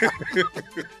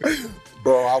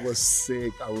 Bro, I was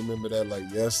sick. I remember that like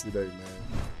yesterday, man.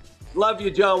 Love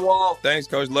you, John Wall. Thanks,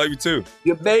 Coach. Love you, too.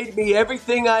 You made me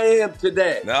everything I am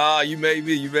today. Nah, you made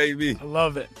me. You made me. I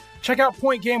love it. Check out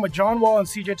Point Game with John Wall and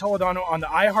CJ Toledano on the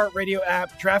iHeartRadio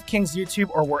app, DraftKings YouTube,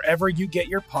 or wherever you get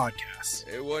your podcasts.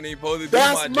 It wasn't even supposed to be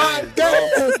That's my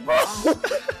game, bro.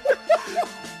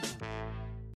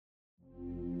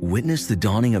 Witness the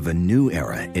dawning of a new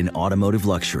era in automotive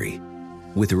luxury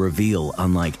with a reveal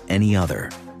unlike any other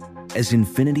as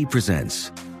Infiniti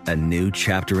presents a new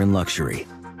chapter in luxury,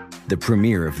 the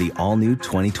premiere of the all-new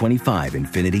 2025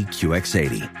 Infiniti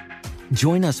QX80.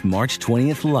 Join us March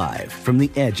 20th live from the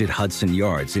Edge at Hudson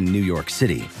Yards in New York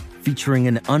City, featuring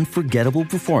an unforgettable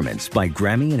performance by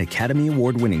Grammy and Academy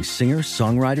Award-winning singer,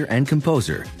 songwriter, and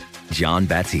composer, Jon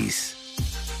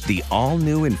Batiste. The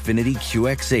all-new Infiniti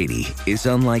QX80 is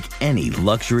unlike any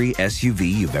luxury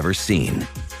SUV you've ever seen.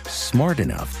 Smart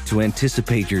enough to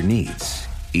anticipate your needs,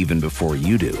 even before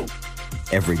you do.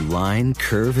 Every line,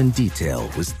 curve, and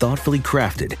detail was thoughtfully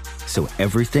crafted, so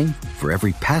everything for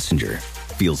every passenger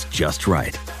feels just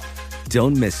right.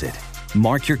 Don't miss it.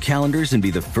 Mark your calendars and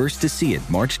be the first to see it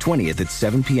March 20th at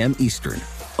 7 p.m. Eastern,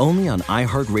 only on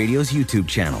iHeartRadio's YouTube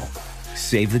channel.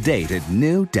 Save the date at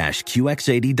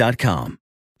new-QX80.com.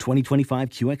 2025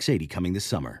 QX80 coming this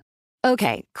summer.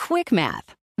 Okay, quick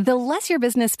math. The less your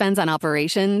business spends on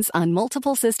operations, on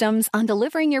multiple systems, on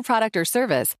delivering your product or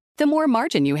service, the more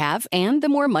margin you have and the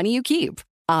more money you keep.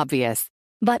 Obvious.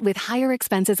 But with higher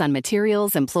expenses on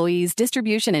materials, employees,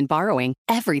 distribution, and borrowing,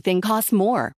 everything costs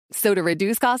more. So to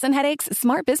reduce costs and headaches,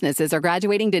 smart businesses are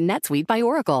graduating to NetSuite by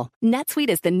Oracle. NetSuite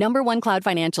is the #1 cloud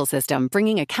financial system,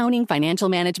 bringing accounting, financial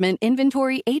management,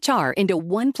 inventory, HR into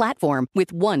one platform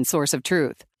with one source of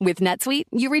truth. With NetSuite,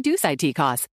 you reduce IT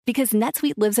costs because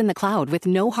NetSuite lives in the cloud with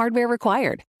no hardware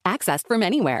required, accessed from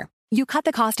anywhere. You cut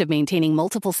the cost of maintaining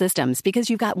multiple systems because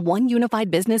you've got one unified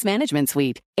business management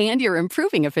suite. And you're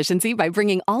improving efficiency by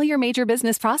bringing all your major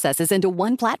business processes into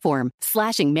one platform,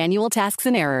 slashing manual tasks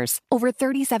and errors. Over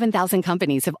 37,000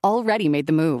 companies have already made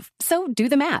the move. So do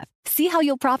the math. See how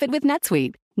you'll profit with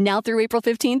NetSuite. Now through April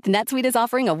 15th, NetSuite is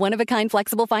offering a one-of-a-kind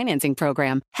flexible financing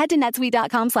program. Head to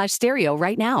netsuite.com/stereo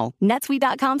right now.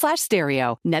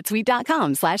 netsuite.com/stereo.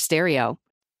 netsuite.com/stereo.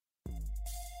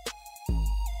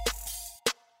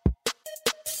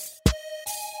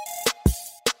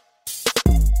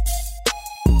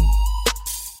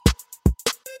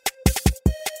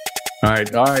 All right.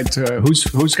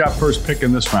 Who's got first pick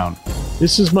in this round?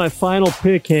 This is my final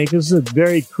pick, Hank. This is a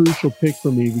very crucial pick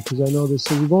for me because I know this.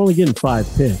 So we're only getting 5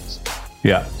 picks.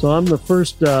 Yeah. So I'm the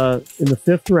first in the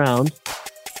 5th round.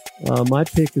 My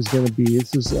pick is going to be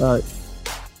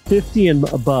 50 and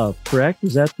above, correct?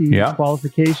 Is that the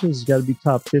qualifications? It's got to be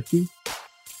top 50.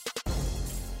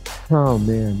 Oh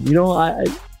man,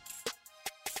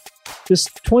 this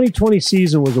 2020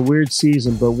 season was a weird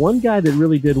season, but one guy that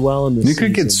really did well in this season. You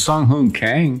could get Sung Hoon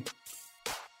Kang.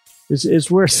 Is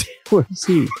where's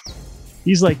he?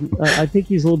 He's like, I think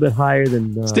he's a little bit higher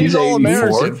than Steve's all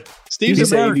American. Steve's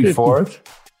 84th.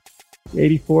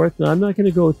 84th. No, I'm not going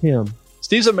to go with him.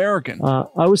 Steve's American.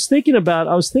 I was thinking about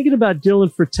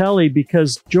Dylan Fratelli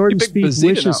because Jordan Spieth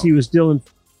wishes he was Dylan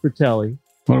Fratelli.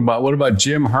 What about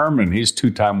Jim Herman? He's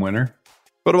 2-time winner.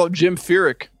 What about Jim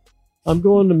Furyk? I'm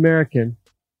going American.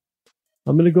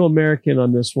 I'm going to go American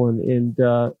on this one. And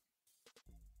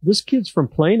this kid's from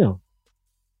Plano.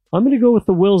 I'm going to go with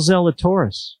the Will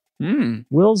Zalatoris.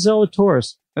 Will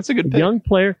Zalatoris. That's a good pick. Young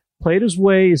player. Played his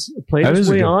way onto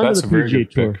the PGA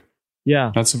Tour. Pick.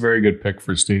 Yeah. That's a very good pick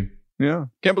for Steve. Yeah.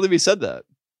 Can't believe he said that.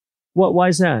 Why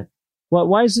is that?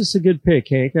 Why is this a good pick,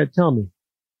 Hank? Tell me.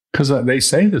 Because they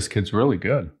say this kid's really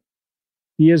good.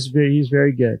 He's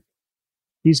very good.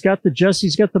 He's got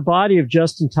the body of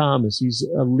Justin Thomas. He's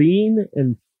lean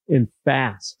and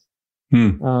fast.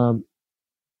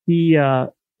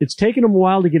 It's taken him a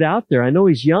while to get out there. I know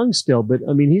he's young still, but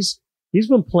I mean, he's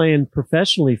been playing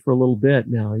professionally for a little bit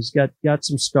now. He's got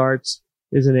some starts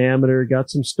as an amateur, got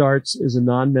some starts as a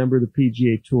non-member of the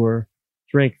PGA Tour.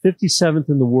 He's ranked 57th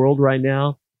in the world right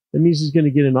now. That means he's going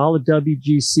to get in all the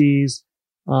WGCs.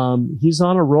 He's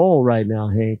on a roll right now,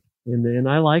 Hank, and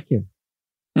I like him.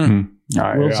 Will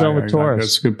Zalatoris.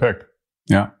 That's a good pick.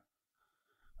 Yeah.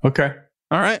 Okay.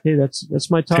 All right. Hey, that's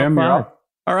my top Tim, 5.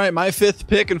 All right, my 5th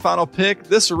pick and final pick.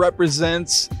 This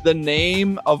represents the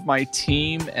name of my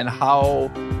team and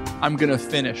how I'm going to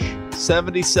finish.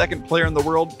 72nd player in the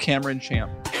world, Cameron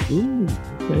Champ. Ooh,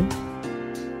 okay.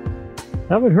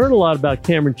 I haven't heard a lot about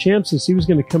Cameron Champ since he was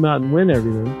going to come out and win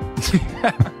everything.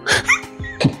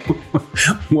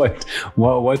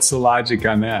 What's the logic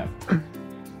on that?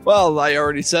 Well, I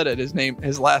already said it.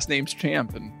 His last name's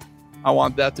Champ, and I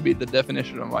want that to be the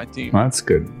definition of my team. That's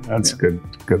good. That's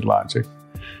good logic.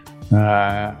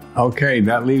 Okay,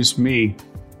 that leaves me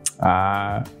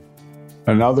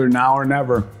another now or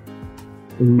never.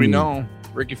 We know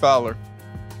Ricky Fowler.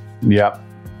 Yep.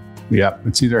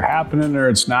 It's either happening or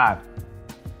it's not.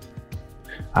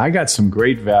 I got some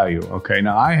great value. Okay,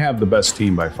 now I have the best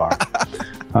team by far.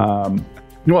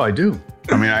 Well, I do.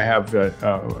 I mean, I have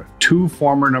 2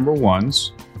 former number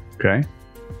ones. Okay,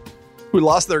 who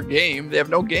lost their game? They have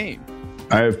no game.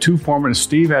 I have 2 former.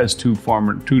 Steve has 2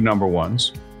 number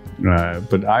ones,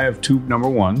 but I have 2 number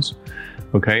ones.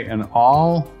 Okay, and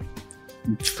all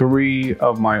 3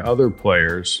 of my other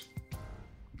players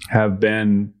have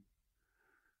been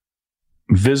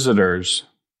visitors.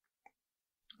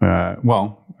 I'm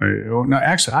wrong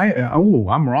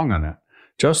on that.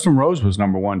 Justin Rose was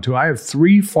number 1 too. I have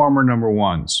 3 former number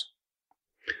ones,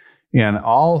 and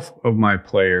all of my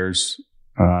players,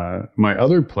 my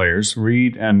other players,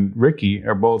 Reed and Ricky,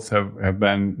 are both have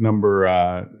been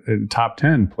top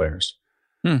 10 players.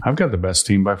 I've got the best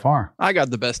team by far. I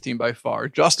got the best team by far.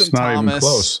 It's not even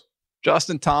close.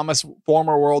 Justin Thomas,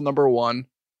 former world number 1.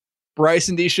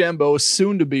 Bryson DeChambeau,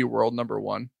 soon to be world number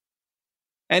 1.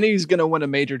 And he's going to win a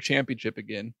major championship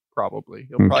again, probably.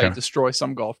 He'll probably destroy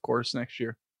some golf course next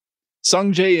year.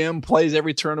 Sung J M plays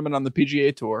every tournament on the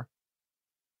PGA Tour.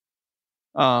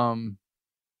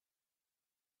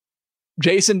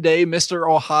 Jason Day, Mr.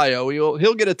 Ohio,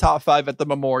 he'll get a top 5 at the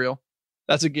Memorial.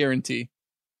 That's a guarantee.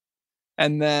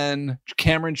 And then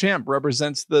Cameron Champ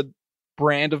represents the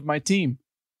brand of my team,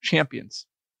 champions.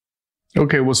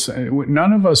 Okay, well,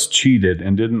 none of us cheated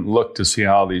and didn't look to see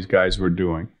how these guys were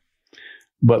doing.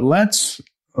 But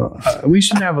we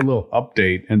should have a little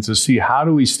update and to see how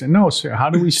do we stand. No, sir, how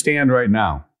do we stand right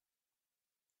now?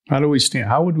 How do we stand?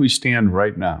 How would we stand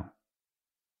right now?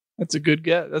 That's a good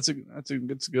get. That's a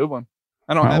good one.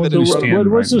 I don't have it in front of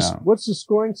me. What's the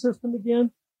scoring system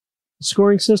again? The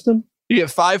scoring system? You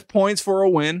get 5 points for a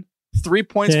win, 3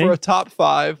 points for a top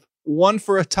 5, 1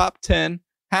 for a top 10,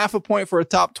 half a point for a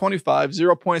top 25,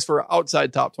 0 points for an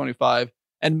outside top 25,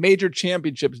 and major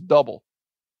championships double.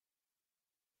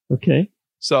 Okay.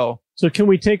 So can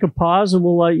we take a pause and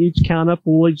we'll each count up?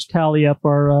 We'll each tally up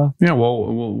our. Yeah,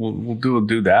 we'll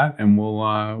do that, and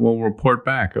we'll report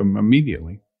back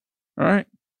immediately. All right.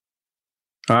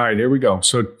 Here we go.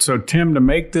 So Tim, to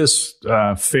make this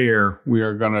fair,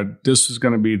 this is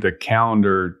gonna be the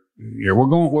calendar year.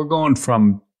 We're going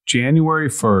from January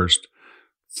 1st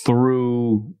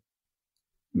through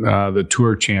the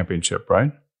Tour Championship,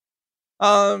 right?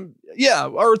 Yeah,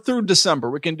 or through December.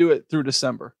 We can do it through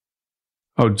December.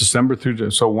 Oh, December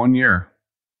so 1 year.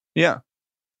 Yeah.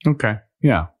 Okay.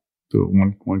 Yeah. Do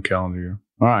it one calendar year.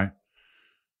 All right.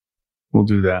 We'll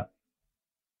do that.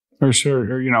 Or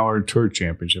a tour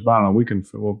championship. I don't know. We can.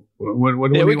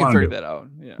 What do you want to do? That out.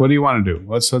 Yeah. What do you want to do?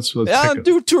 Let's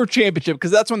do tour championship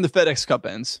because that's when the FedEx Cup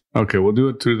ends. Okay, we'll do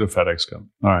it through the FedEx Cup.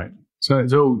 All right.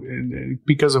 So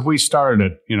because if we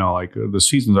started it, like the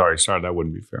season's already started, that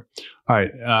wouldn't be fair. All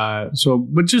right.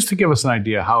 But just to give us an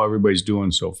idea how everybody's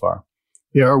doing so far,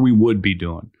 or we would be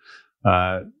doing.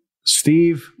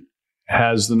 Steve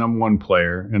has the number one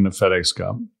player in the FedEx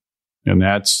Cup, and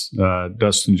that's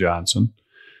Dustin Johnson.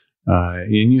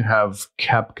 And you have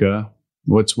Koepka.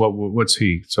 What's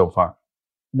he so far?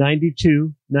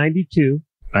 92.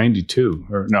 92.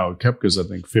 Or no, Koepka's I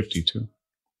think 52.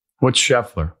 What's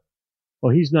Scheffler?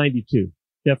 Well, he's 92.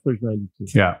 Scheffler's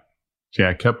 92. Yeah.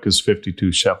 Koepka's 52.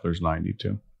 Scheffler's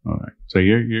 92. All right. So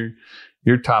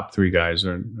your top three guys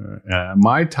are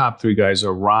my top three guys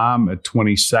are Rahm at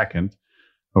 22nd,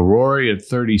 Rory at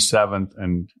 37th,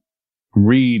 and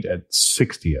Reed at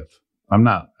 60th. I'm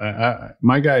not.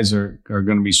 My guys are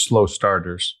going to be slow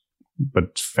starters,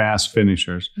 but fast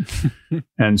finishers.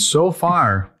 And so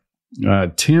far,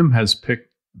 Tim has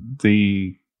picked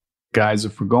the guys.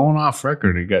 If we're going off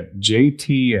record, he got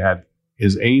JT at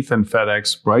his 8th in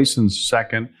FedEx, Bryson's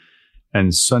 2nd,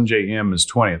 and Sungjae Im is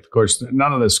 20th. Of course,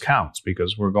 none of this counts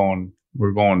because we're going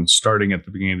starting at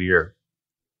the beginning of the year,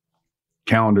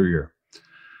 calendar year.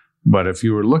 But if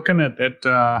you were looking at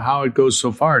how it goes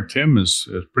so far, Tim is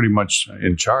pretty much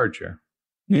in charge here.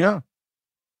 Yeah.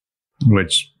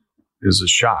 Which is a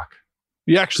shock.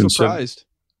 You actually surprised.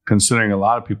 Considering a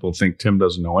lot of people think Tim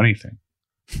doesn't know anything.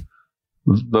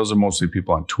 Those are mostly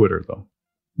people on Twitter, though.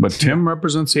 But Tim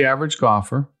represents the average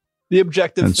golfer. The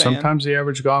objective and fan. Sometimes the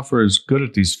average golfer is good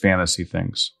at these fantasy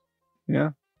things.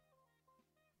 Yeah.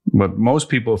 But most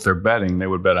people, if they're betting, they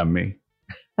would bet on me.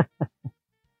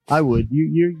 I would.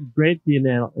 You're great at the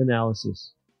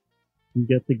analysis. You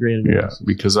get the great analysis. Yeah,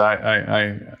 because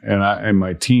I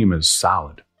my team is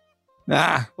solid.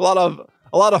 A lot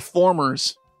of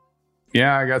formers.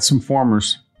 Yeah, I got some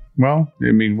formers. Well,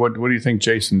 I mean, what do you think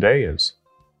Jason Day is?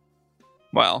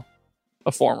 Well,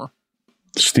 a former.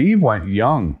 Steve went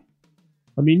young.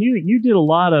 I mean, you did a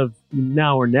lot of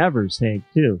now or nevers, Hank,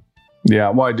 too. Yeah,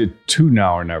 well, I did 2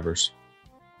 now or nevers.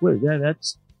 Wait,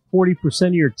 that's 40%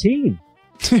 of your team.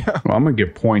 Yeah. Well, I'm going to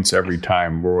get points every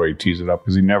time Roy tees it up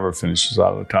because he never finishes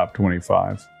out of the top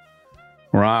 25.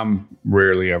 Rahm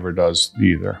rarely ever does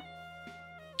either.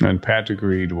 And Patrick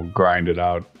Reed will grind it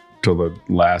out till the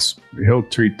last. He'll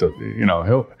treat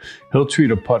he'll treat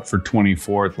a putt for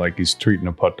 24th like he's treating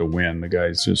a putt to win. The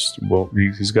guy's just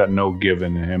he's got no give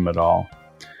in him at all.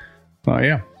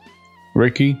 Yeah.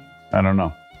 Ricky, I don't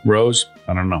know. Rose,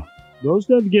 I don't know. Rose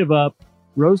doesn't give up.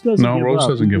 Rose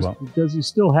doesn't give up. Does he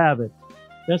still have it?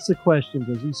 That's the question.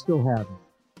 Does he still have it?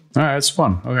 All right, that's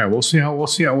fun. Okay, we'll see how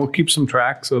we'll keep some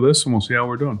tracks of this and we'll see how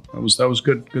we're doing. That was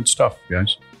good stuff,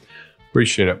 guys.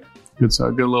 Appreciate it. Good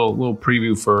little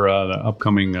preview for the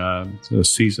upcoming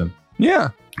season. Yeah.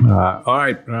 All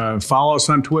right. Follow us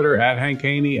on Twitter at Hank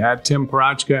Haney, at Tim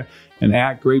Parachka, and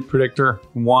at Great Predictor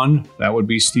 1. That would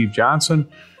be Steve Johnson.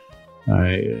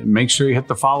 Make sure you hit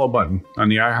the follow button on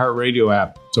the iHeartRadio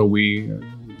app so we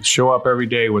show up every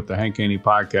day with the Hank Haney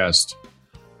podcast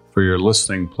for your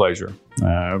listening pleasure.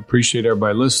 Appreciate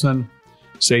everybody listening.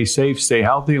 Stay safe, stay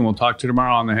healthy, and we'll talk to you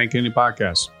tomorrow on the Hank Haney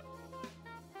podcast.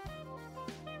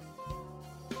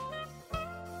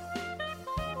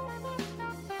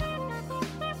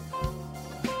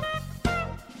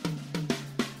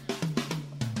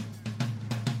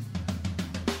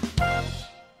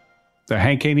 The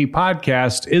Hank Haney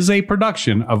Podcast is a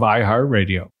production of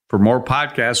iHeartRadio. For more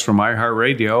podcasts from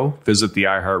iHeartRadio, visit the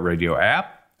iHeartRadio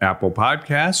app, Apple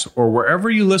Podcasts, or wherever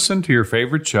you listen to your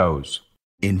favorite shows.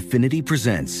 Infiniti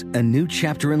presents a new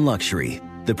chapter in luxury,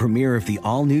 the premiere of the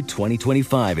all-new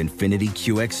 2025 Infiniti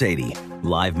QX80,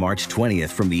 live March 20th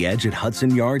from the Edge at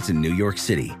Hudson Yards in New York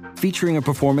City, featuring a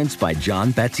performance by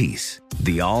John Batiste.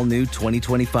 The all-new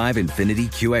 2025 Infiniti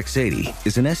QX80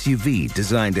 is an SUV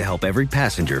designed to help every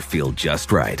passenger feel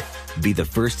just right. Be the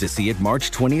first to see it March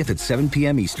 20th at 7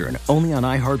 p.m. Eastern, only on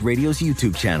iHeartRadio's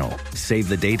YouTube channel. Save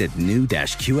the date at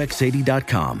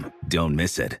new-QX80.com. Don't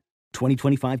miss it.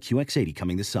 2025 QX80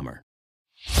 coming this summer.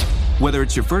 Whether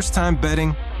it's your first time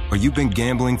betting or you've been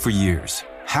gambling for years,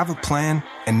 have a plan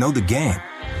and know the game.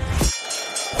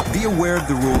 Be aware of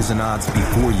the rules and odds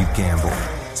before you gamble.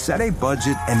 Set a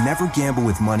budget and never gamble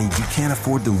with money you can't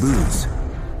afford to lose.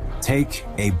 Take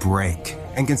a break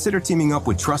and consider teaming up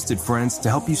with trusted friends to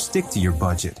help you stick to your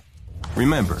budget.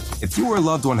 Remember, if you or a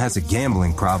loved one has a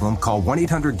gambling problem, call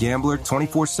 1-800-GAMBLER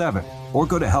 24/7. or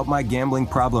go to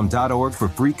helpmygamblingproblem.org for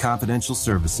free confidential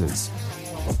services.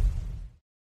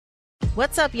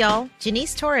 What's up, y'all?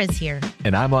 Janice Torres here.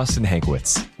 And I'm Austin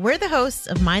Hankwitz. We're the hosts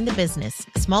of Mind the Business,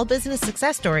 Small Business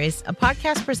Success Stories, a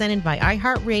podcast presented by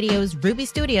iHeartRadio's Ruby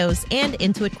Studios and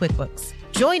Intuit QuickBooks.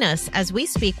 Join us as we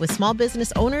speak with small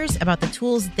business owners about the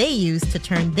tools they use to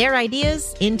turn their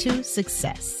ideas into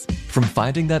success. From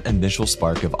finding that initial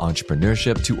spark of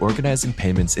entrepreneurship to organizing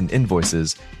payments and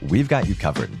invoices, we've got you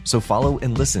covered. So follow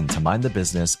and listen to Mind the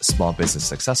Business, Small Business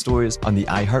Success Stories on the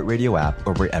iHeartRadio app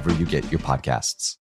or wherever you get your podcasts.